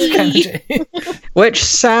of chaotic energy. Which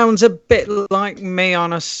sounds a bit like me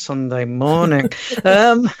on a Sunday morning.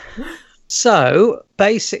 So,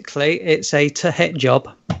 basically, it's a to-hit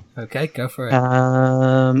job. Okay, go for it.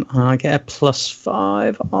 I get a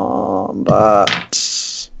 +5 on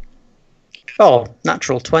that. Oh,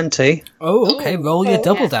 natural 20. Oh, okay, roll your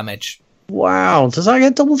double damage. Wow, does that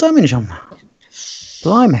get double damage on that?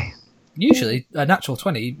 Blimey. Usually, a natural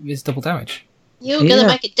 20 is double damage. You're going to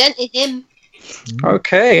make a dent in him.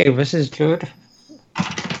 Okay, this is good.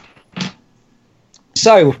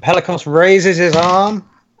 So, Pelikos raises his arm,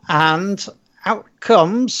 and out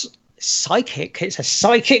comes Psychic. It's a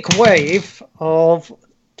psychic wave of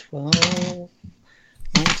 12,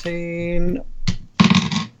 19,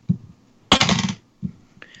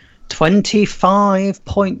 25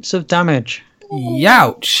 points of damage.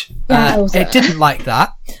 Youch! It didn't like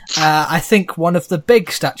that. I think one of the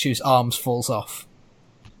big statue's arms falls off.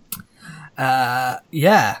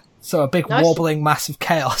 Yeah. So a big wobbling mass of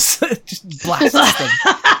chaos just blasts them.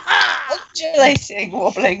 Undulating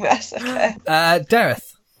wobbling mass. Okay.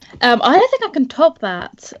 Dareth. I don't think I can top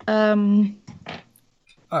that.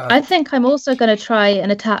 I think I'm also going to try and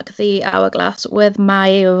attack the hourglass with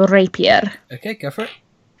my rapier. Okay, go for it.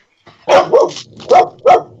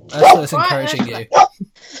 So it's encouraging you.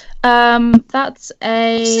 That's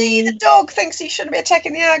a... See, the dog thinks he shouldn't be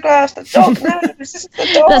attacking the hourglass. The dog knows. This is the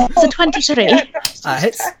dog. That's a 23.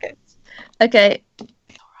 Hits. Okay.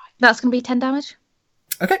 That's going to be 10 damage.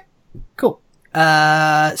 Okay, cool.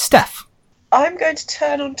 Steph. I'm going to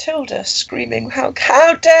turn on Tilda, screaming, How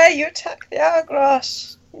dare you attack the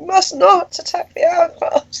hourglass? You must not attack the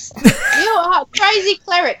hourglass. You are a crazy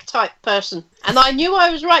cleric type person, and I knew I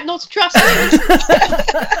was right not to trust you.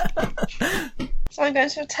 So I'm going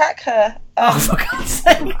to attack her. For God's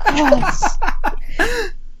sake.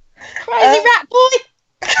 Crazy rat boy.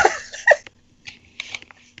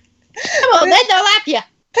 Come on, then I'll have you.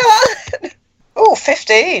 Come on. Oh,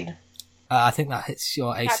 15. I think that hits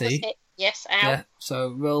your That does AC. hit. Yes, ow. Yeah, so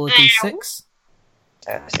roll a d6.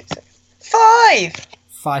 5.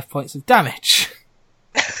 5 points of damage.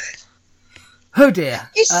 Oh dear.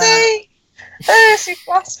 You see? Those who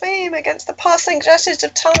blaspheme against the passing justice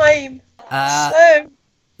of time. So...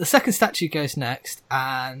 The second statue goes next,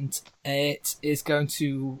 and it is going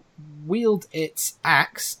to wield its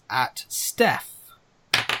axe at Steph.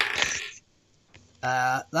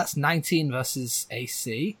 That's 19 versus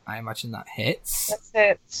AC. I imagine that hits.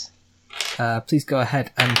 That's it. Please go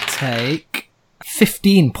ahead and take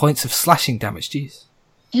 15 points of slashing damage. Jeez.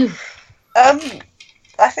 I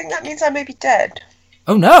think that means I may be dead.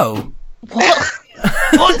 Oh no! What?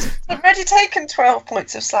 What? I'd already taken 12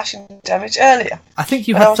 points of slashing damage earlier. I think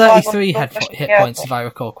you When I had was live 33 on hit yeah. points, if I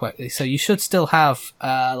recall correctly. So you should still have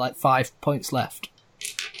like 5 points left.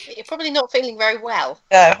 You're probably not feeling very well.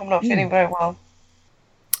 No, I'm not feeling very well.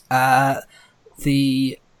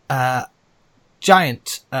 The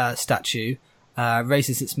giant statue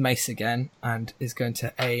raises its mace again and is going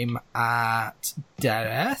to aim at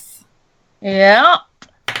Dareth. Yeah.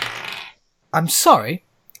 I'm sorry,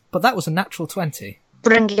 but that was a natural 20.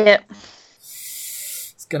 Bring it.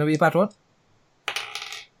 It's going to be a bad one.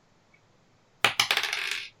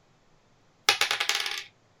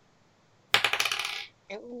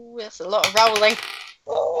 Ooh, that's a lot of rolling.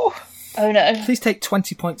 Oh, Oh no. Please take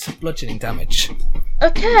 20 points of bludgeoning damage.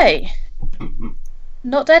 Okay.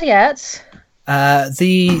 Not dead yet.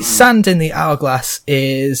 The sand in the hourglass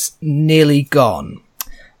is nearly gone.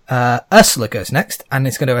 Ursula goes next and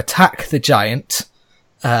is going to attack the giant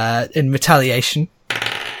in retaliation.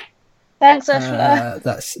 Thanks, Ursula.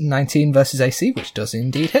 That's 19 versus AC, which does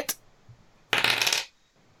indeed hit.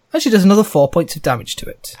 And she does another 4 points of damage to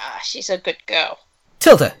it. Ah, she's a good girl.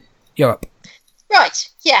 Tilda, you're up. Right,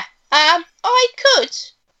 yeah. I could,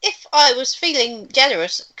 if I was feeling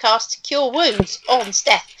generous, cast Cure Wounds on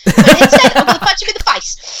Steph. But instead, I'm going to punch him in the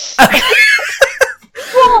face.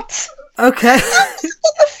 what? Okay. He's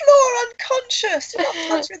on the floor unconscious. You're not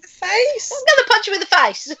punch him in the face. I'm going to punch him in the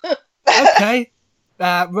face. Okay.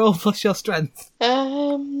 Roll plus your strength.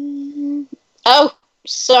 Oh,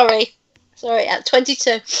 sorry. Sorry, at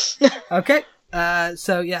 22. Okay.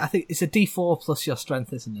 So, yeah, I think it's a d4 plus your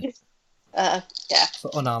strength, isn't it? Yeah. For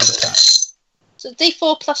unarmed attack. So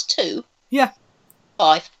D4 plus 2, Yeah.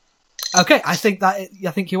 5. Okay, I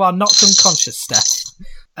think you are knocked unconscious, Steph. Sorry,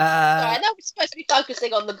 I know we're supposed to be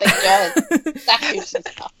focusing on the big giant statues and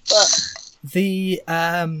stuff, but The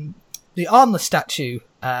armless statue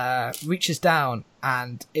reaches down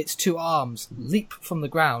and its 2 arms leap from the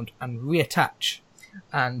ground and reattach,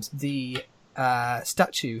 and the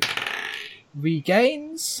statue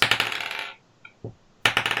regains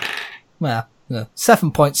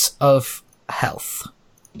 7 points of health.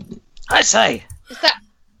 I say. is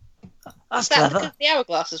That's that clever. because the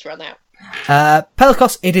hourglass has run out?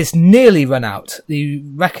 Pelikos, it is nearly run out. You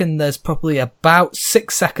reckon there's probably about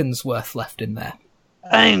 6 seconds worth left in there.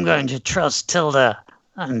 I'm going to trust Tilda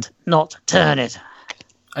and not turn it.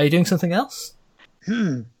 Are you doing something else?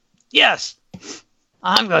 Yes.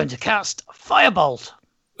 I'm going to cast Firebolt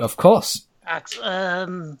Of course. at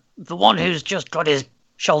the one who's just got his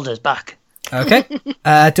shoulders back. Okay.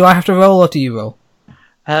 Do I have to roll or do you roll?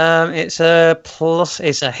 It's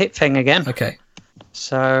a hit thing again. Okay.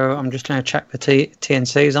 So I'm just going to check the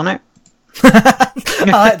TNCs on it. I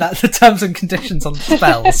like that. The terms and conditions on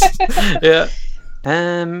spells. Yeah.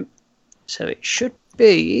 So it should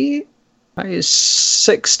be. That is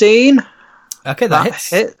 16. Okay, that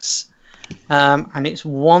hits. And it's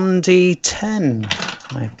 1d10,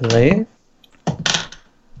 I believe.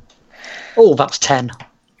 Oh, that's 10.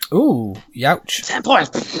 Ooh, youch. 10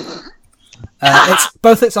 points.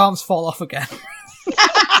 Both its arms fall off again. Did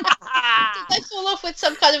they fall off with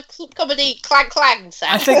some kind of comedy clang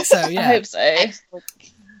sound? I think so, yeah. I hope so. Excellent.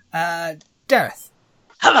 Dareth,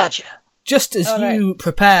 How about you? just as All you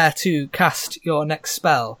prepare to cast your next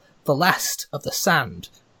spell, the last of the sand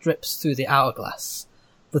drips through the hourglass.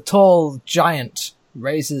 The tall giant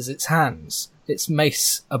raises its hands, its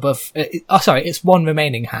mace above... its one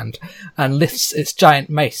remaining hand, and lifts its giant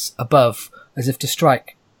mace above as if to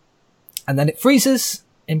strike. And then it freezes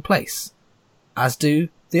in place, as do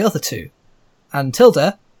the other 2. And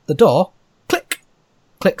Tilda, the door,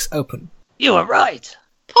 clicks open. You were right.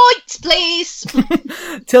 Points, please.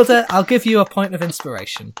 Tilda, I'll give you a point of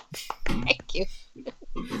inspiration. Thank you.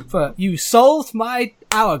 For you solved my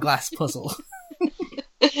hourglass puzzle.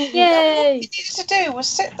 Yay! All you needed to do was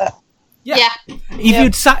sit there. Yeah. If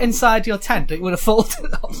you'd sat inside your tent, it would have solved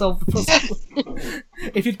the puzzle.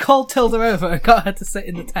 If you'd called Tilda over and got her to sit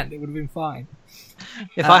in the tent, it would have been fine.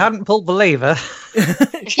 If I hadn't pulled the lever,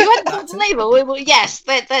 If you hadn't pulled the lever, yes,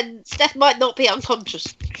 then Steph might not be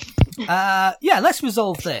unconscious. Let's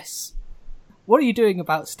resolve this. What are you doing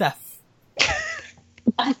about Steph?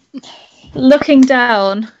 Looking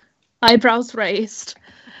down, eyebrows raised.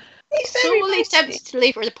 He's very Surely pretty. tempted to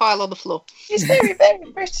leave her in a pile on the floor. He's very, very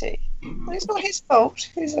pretty. Well, it's not his fault.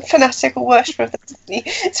 He's a fanatical worshipper of the Disney.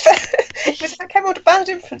 I came on to bad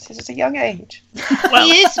influences at a young age. Well,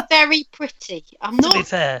 He is very pretty. I'm to be not.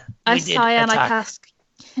 fair, I we did sigh and I attack. cast.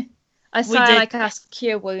 I cast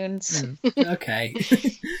Cure Wounds. Okay.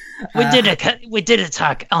 We did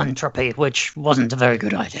attack Entropy, which wasn't a very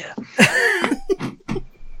good idea.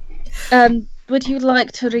 would you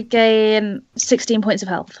like to regain 16 points of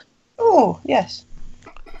health? Oh, yes.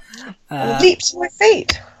 Leap to my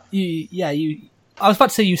feet. I was about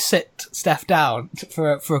to say you sit Steph down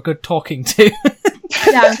for a good talking to.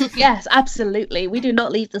 Yes, absolutely. We do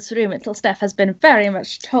not leave this room until Steph has been very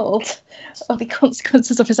much told of the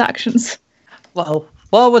consequences of his actions. Well,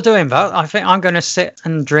 while we're doing that, I think I'm going to sit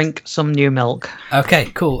and drink some new milk. Okay,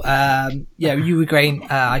 cool. You regain.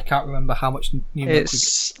 I can't remember how much new milk.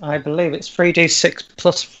 I believe it's 3d6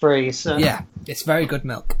 plus 3. So Yeah, it's very good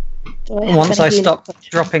milk. once I stop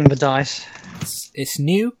dropping the dice, It's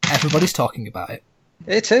new. Everybody's talking about it.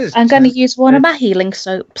 it is. I'm going to use one of my healing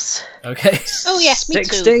soaps. Okay. Oh yes, me too.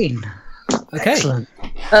 16. Okay. Excellent.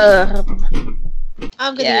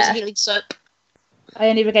 I'm going to use a healing soap. I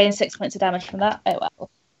only regained 6 points of damage from that. Oh well.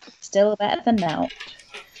 Still better than now.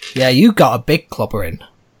 Yeah, you got a big clobber in.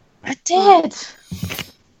 I did!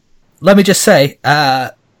 Let me just say,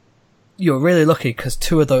 you're really lucky because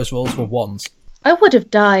 2 of those rolls were 1s. I would have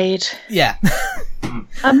died. Yeah.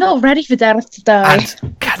 I'm not ready for Dareth to die.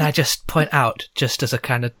 And can I just point out, just as a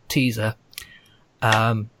kind of teaser,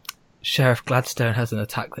 Sheriff Gladstone has an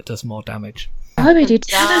attack that does more damage. Why would you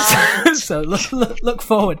do that? So look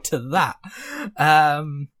forward to that.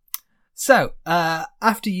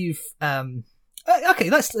 After you've okay,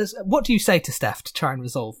 let's. What do you say to Steph to try and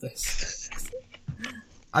resolve this?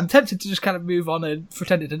 I'm tempted to just kind of move on and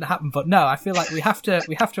pretend it didn't happen, but no, I feel like we have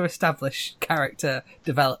to establish character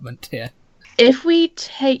development here. If we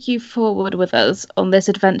take you forward with us on this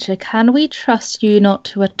adventure, can we trust you not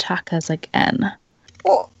to attack us again?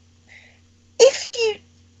 Well, if you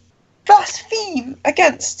blaspheme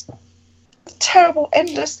against the terrible,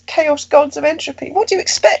 endless chaos gods of entropy, what do you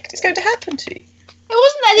expect is going to happen to you? It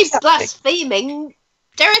wasn't any Exactly. blaspheming.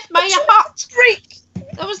 Dareth made a hut. Freak!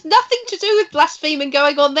 There was nothing to do with blaspheming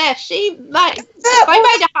going on there. They made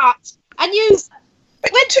was- a hut, and you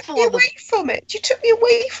But you went took for me them. away from it. You took me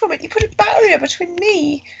away from it. You put a barrier between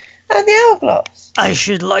me and the hourglass. I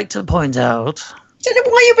should like to point out. I don't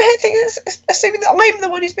know why you're behaving assuming that I'm the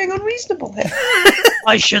one who's being unreasonable here.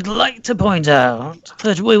 I should like to point out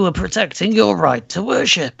that we were protecting your right to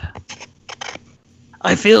worship.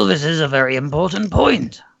 I feel this is a very important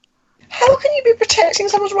point. How can you be protecting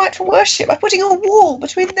someone's right to worship by putting a wall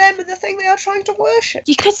between them and the thing they are trying to worship?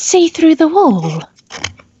 You could see through the wall.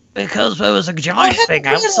 Because there was a giant thing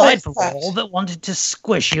outside the wall that wanted to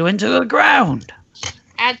squish you into the ground.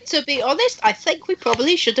 And to be honest, I think we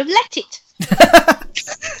probably should have let it.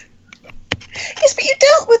 Yes, but you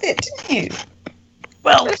dealt with it, didn't you?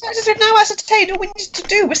 Well, The fact is we've now ascertained all we needed to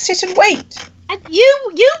do was sit and wait. And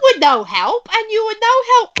you were no help, and you were no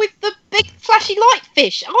help with the big flashy light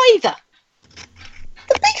fish either.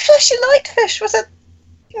 The big flashy light fish was a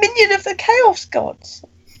minion of the chaos gods.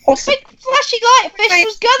 Or The big flashy light fish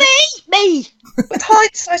was gonna eat me. with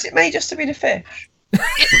hindsight, it may just have been a fish.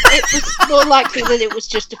 It was more likely that it was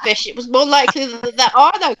just a fish. It was more likely that there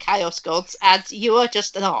are no chaos gods, and you are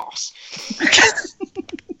just an arse. Do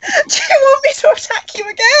you want me to attack you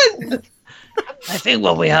again? I think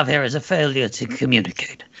what we have here is a failure to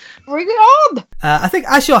communicate. Bring it on. I think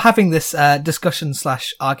as you're having this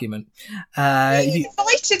discussion/argument, You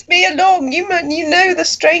invited me along. You know the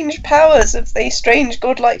strange powers of the strange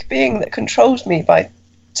godlike being that controls me by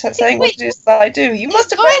saying what it is that I do. You must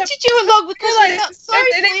have read invited you along because I felt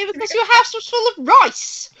sorry for you because your house was full of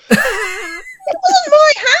rice. It wasn't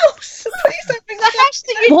my house. Please don't bring The that house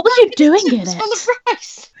that you What were you doing in was it? full of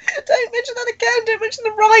rice. up. Don't mention that again. Don't mention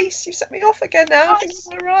the rice. You set me off again now. Thinking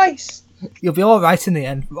of the rice. you'll be all right in the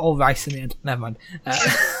end. All rice in the end. Never mind.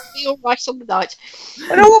 Be all rice on the night.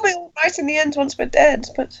 And all will be all right in the end once we're dead.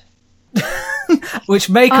 But Which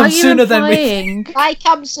may Are come you sooner than we. implying, I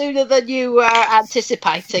come sooner than you were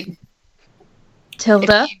anticipating.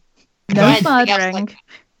 Tilda? If No anything else murdering. like-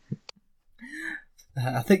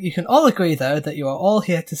 I think you can all agree, though, that you are all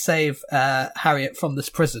here to save Harriet from this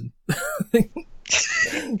prison.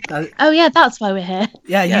 Oh yeah, that's why we're here.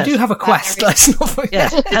 Yeah, Yes. you do have a quest. Let's not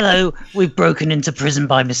forget. Yes, hello, we've broken into prison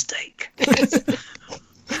by mistake.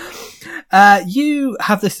 You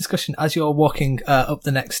have this discussion as you're walking up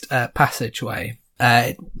the next passageway.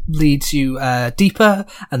 It leads you deeper,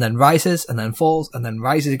 and then rises, and then falls, and then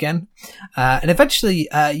rises again. And eventually,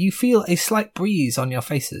 you feel a slight breeze on your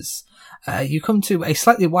faces. You come to a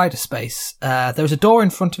slightly wider space. There is a door in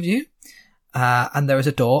front of you, and there is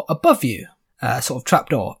a door above you, sort of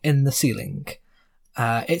trapdoor in the ceiling.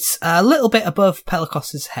 It's a little bit above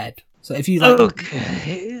Pelicos's head. So if you like,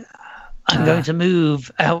 Okay, I'm going to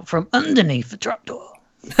move out from underneath the trapdoor.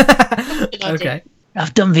 okay.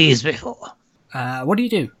 I've done these before. What do you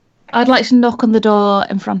do? I'd like to knock on the door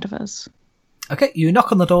in front of us. Okay, you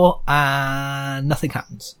knock on the door and nothing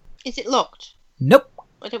happens. Is it locked? Nope.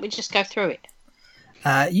 Why don't we just go through it?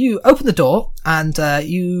 You open the door and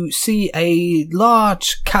you see a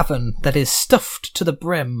large cavern that is stuffed to the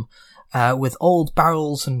brim with old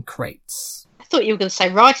barrels and crates. I thought you were going to say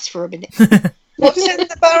rice for a minute. What's in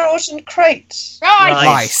the barrels and crates?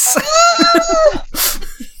 Rice!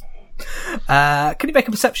 Can you make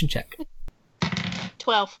a perception check?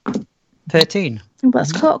 12. 13.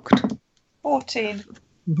 That's cocked. 14.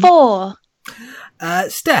 4.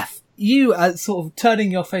 Steph, you are sort of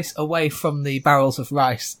turning your face away from the barrels of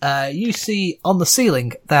rice. You see on the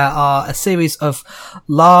ceiling there are a series of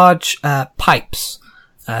large pipes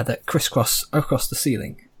that crisscross across the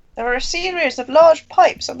ceiling. There are a series of large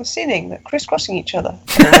pipes on the ceiling that crisscrossing each other.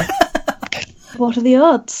 What are the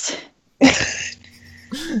odds?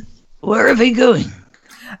 Where are they going?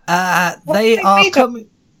 They are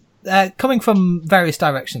coming from various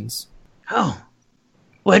directions. Oh.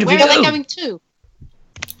 Where do we Where are go? they going to?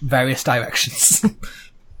 Various directions.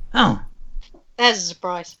 Oh. There's a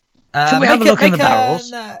surprise. Should we have a look in the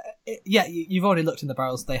barrels? Yeah, you've already looked in the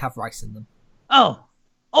barrels. They have rice in them. Oh,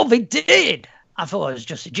 they did. I thought it was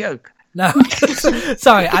just a joke. No,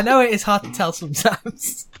 sorry. I know it is hard to tell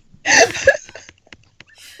sometimes. Have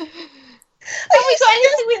we got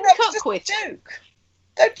anything we can cook with? Joke.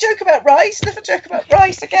 Don't joke about rice. Never joke about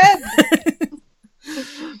rice again.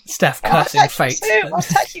 Steph cursing fate. I'll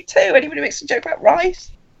attack you too. Anyone who makes a joke about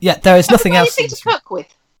rice. Yeah, there is nothing Have else. we got anything to cook with?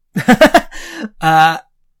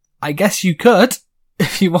 I guess you could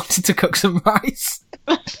if you wanted to cook some rice.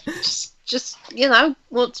 just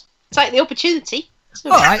want to take the opportunity.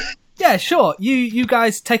 All right. Yeah, sure. You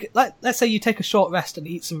guys take let's say you take a short rest and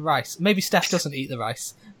eat some rice. Maybe Steph doesn't eat the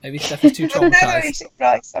rice. Maybe Steph is too I'm never traumatized. eating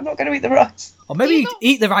rice. I'm not going to eat the rice. Or maybe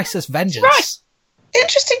eat the rice as vengeance. Rice.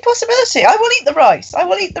 Interesting possibility. I will eat the rice. I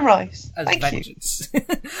will eat the rice. As Thank you. vengeance.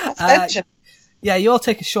 That's vengeance. Yeah, you all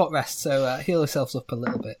take a short rest, so heal yourselves up a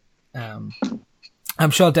little bit. I'm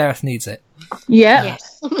sure Dareth needs it. Yeah.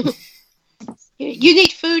 Yes. You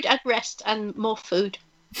need food and rest and more food.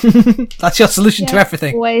 That's your solution to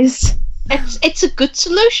everything. Always. It's a good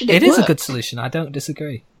solution. It is a works. good solution. I don't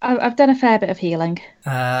disagree. I've done a fair bit of healing.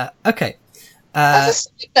 Okay. As a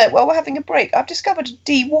side note, while we're having a break, I've discovered a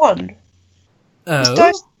D1. This Oh.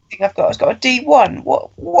 dice thing I've got has got a D1.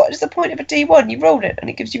 What is the point of a D1? You roll it and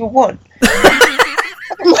it gives you a 1.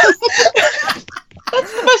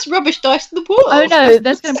 That's the most rubbish dice in the world. Oh no,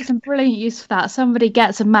 there's going to be some brilliant use for that. Somebody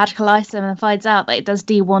gets a magical item and finds out that it does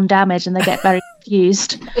D1 damage and they get very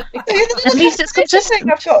confused. At least it's This consistent. thing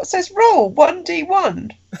I've got says roll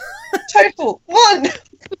 1D1. Total 1.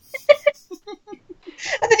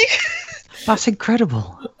 And then you That's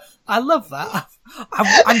incredible. I love that.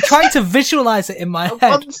 I'm trying to visualize it in my A head.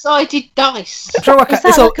 one-sided dice. I'm trying to work out,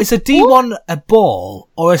 that like is a D1 a ball,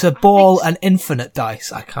 or is a ball an infinite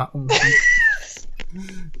dice? I can't remember.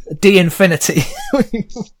 D infinity. So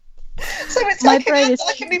it's My like brain is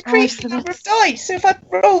I can increase too the hard number for of dice. So if I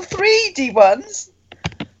roll 3 D1s,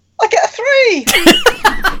 I get a 3.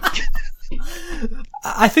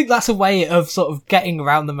 I think that's a way of sort of getting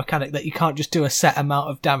around the mechanic that you can't just do a set amount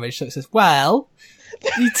of damage. So it says, well,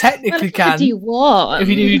 you technically can. D1. If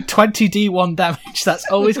you do 20 D1 damage, that's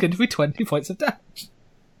always going to be 20 points of damage.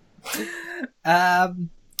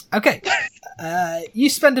 Okay. You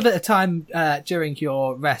spend a bit of time during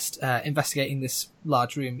your rest investigating this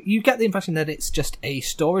large room. You get the impression that it's just a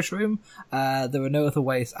storage room. There are no other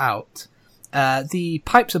ways out. The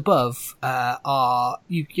pipes above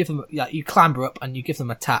you clamber up and you give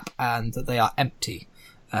them a tap, and they are empty.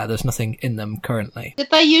 There's nothing in them currently. Did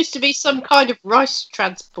they used to be some kind of rice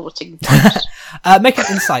transporting? Make an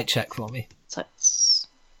insight check for me. So it's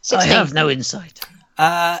I 16. have no insight.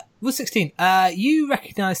 With 16, you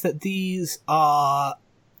recognise that these are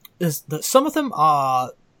that some of them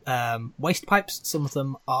are waste pipes, some of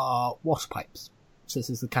them are water pipes. So this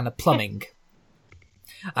is the kind of plumbing,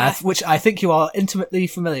 which I think you are intimately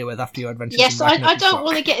familiar with after your adventures. Yes, in I Ragnarok don't Rock.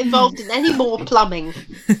 want to get involved in any more plumbing.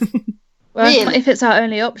 Well, Really? if it's our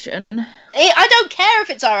only option. I don't care if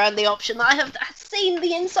it's our only option. I have seen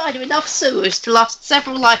the inside of enough sewers to last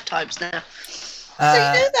several lifetimes now. So you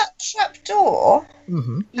know that trap door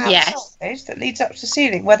Mhm. Yes. outside that leads up to the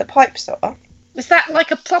ceiling where the pipes are? Was that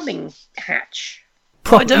like a plumbing hatch?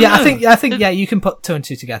 I don't know. I think you can put 2 and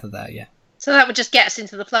 2 together there. Yeah, So that would just get us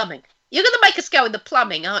into the plumbing. You're going to make us go in the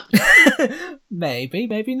plumbing, aren't you?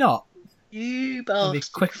 maybe not. You Maybe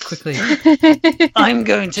bastard. quickly. I'm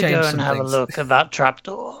going to Change go some and have things. a look at that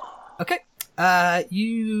trapdoor. Okay.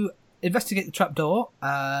 You investigate the trapdoor.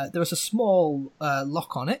 There is a small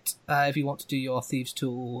lock on it. If you want to do your thieves'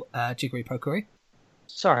 tool jiggery pokery.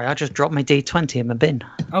 Sorry, I just dropped my D20 in my bin.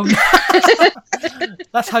 Oh, no.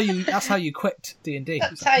 That's how you quit D&D.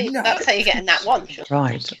 That's how you get in that one. Sure.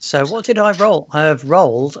 Right. So what did I roll? I have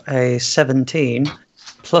rolled a 17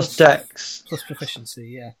 plus Dex. Plus proficiency,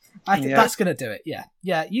 yeah. I think that's going to do it, yeah.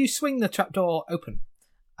 Yeah, you swing the trapdoor open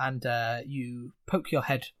and you poke your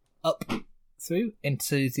head up through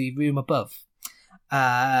into the room above.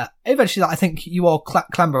 Eventually, I think you all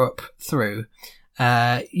clamber up through.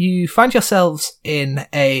 You find yourselves in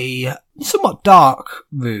a somewhat dark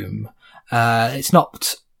room. It's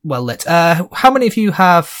not well lit. How many of you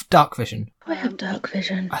have dark vision? I have dark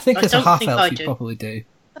vision. I think as a half-elf you probably do.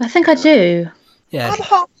 I think I do. Yeah. I'm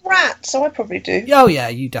half rat, so I probably do. Oh yeah,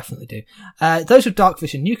 you definitely do. Those with dark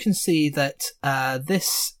vision, you can see that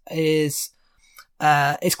this is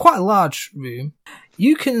it's quite a large room.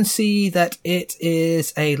 You can see that it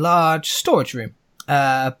is a large storage room,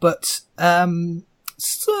 but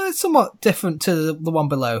somewhat different to the one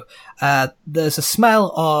below. There's a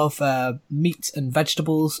smell of meat and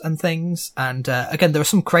vegetables and things, and again, there are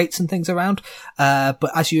some crates and things around, but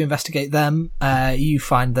as you investigate them, you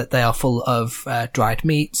find that they are full of dried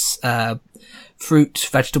meats, fruit,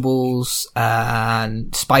 vegetables,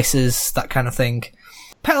 and spices, that kind of thing.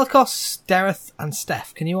 Pelikos, Dareth, and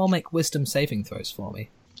Steph, can you all make wisdom saving throws for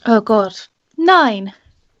me? Oh god. 9.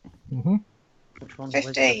 Mm-hmm. Which one's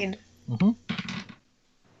 15. Mm-hmm.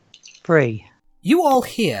 3. You all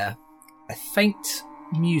hear a faint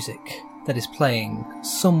music that is playing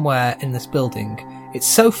somewhere in this building. It's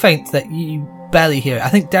so faint that you barely hear it. I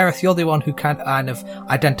think, Dareth, you're the one who kind of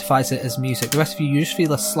identifies it as music. The rest of you just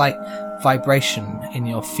feel a slight vibration in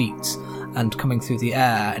your feet and coming through the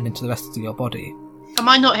air and into the rest of your body. Am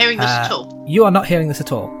I not hearing this at all? You are not hearing this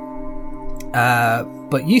at all.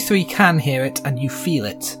 But you three can hear it and you feel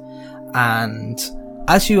it. And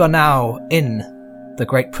as you are now in the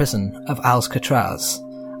great prison of Alcatraz,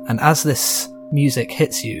 and as this music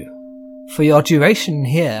hits you, for your duration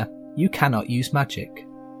here, you cannot use magic.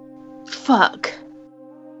 Fuck.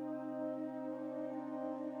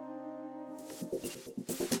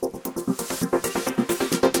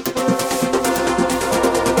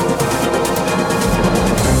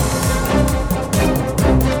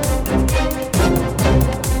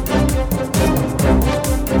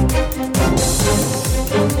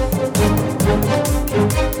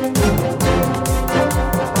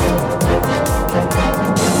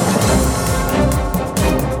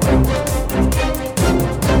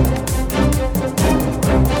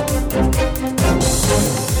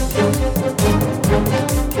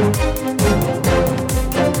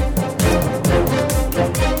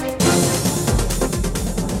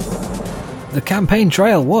 The campaign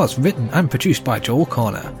trail was written and produced by Joel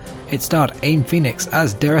Corner. It starred Aim Phoenix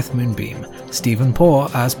as Dareth Moonbeam, Stephen Poore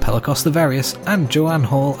as Pelikos the Various, and Joanne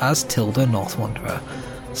Hall as Tilda Northwanderer.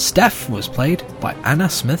 Steph was played by Anna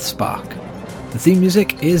Smith-Spark. The theme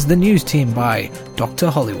music is The News Team by Dr.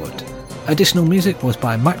 Hollywood. Additional music was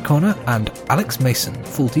by Matt Corner and Alex Mason.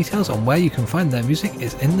 Full details on where you can find their music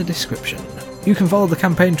is in the description. You can follow The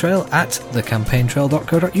Campaign Trail at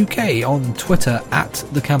thecampaigntrail.co.uk, on Twitter at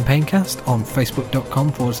TheCampaignCast, on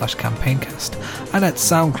Facebook.com/CampaignCast, and at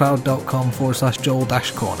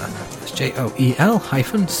SoundCloud.com/Joel-Corner. That's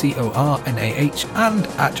JOEL-CORNAH, and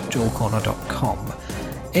at JoelCorner.com.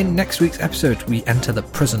 In next week's episode, we enter the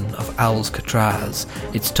prison of Alcatraz.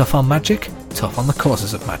 It's tough on magic, tough on the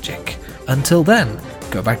causes of magic. Until then,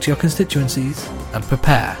 go back to your constituencies and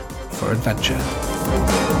prepare for adventure.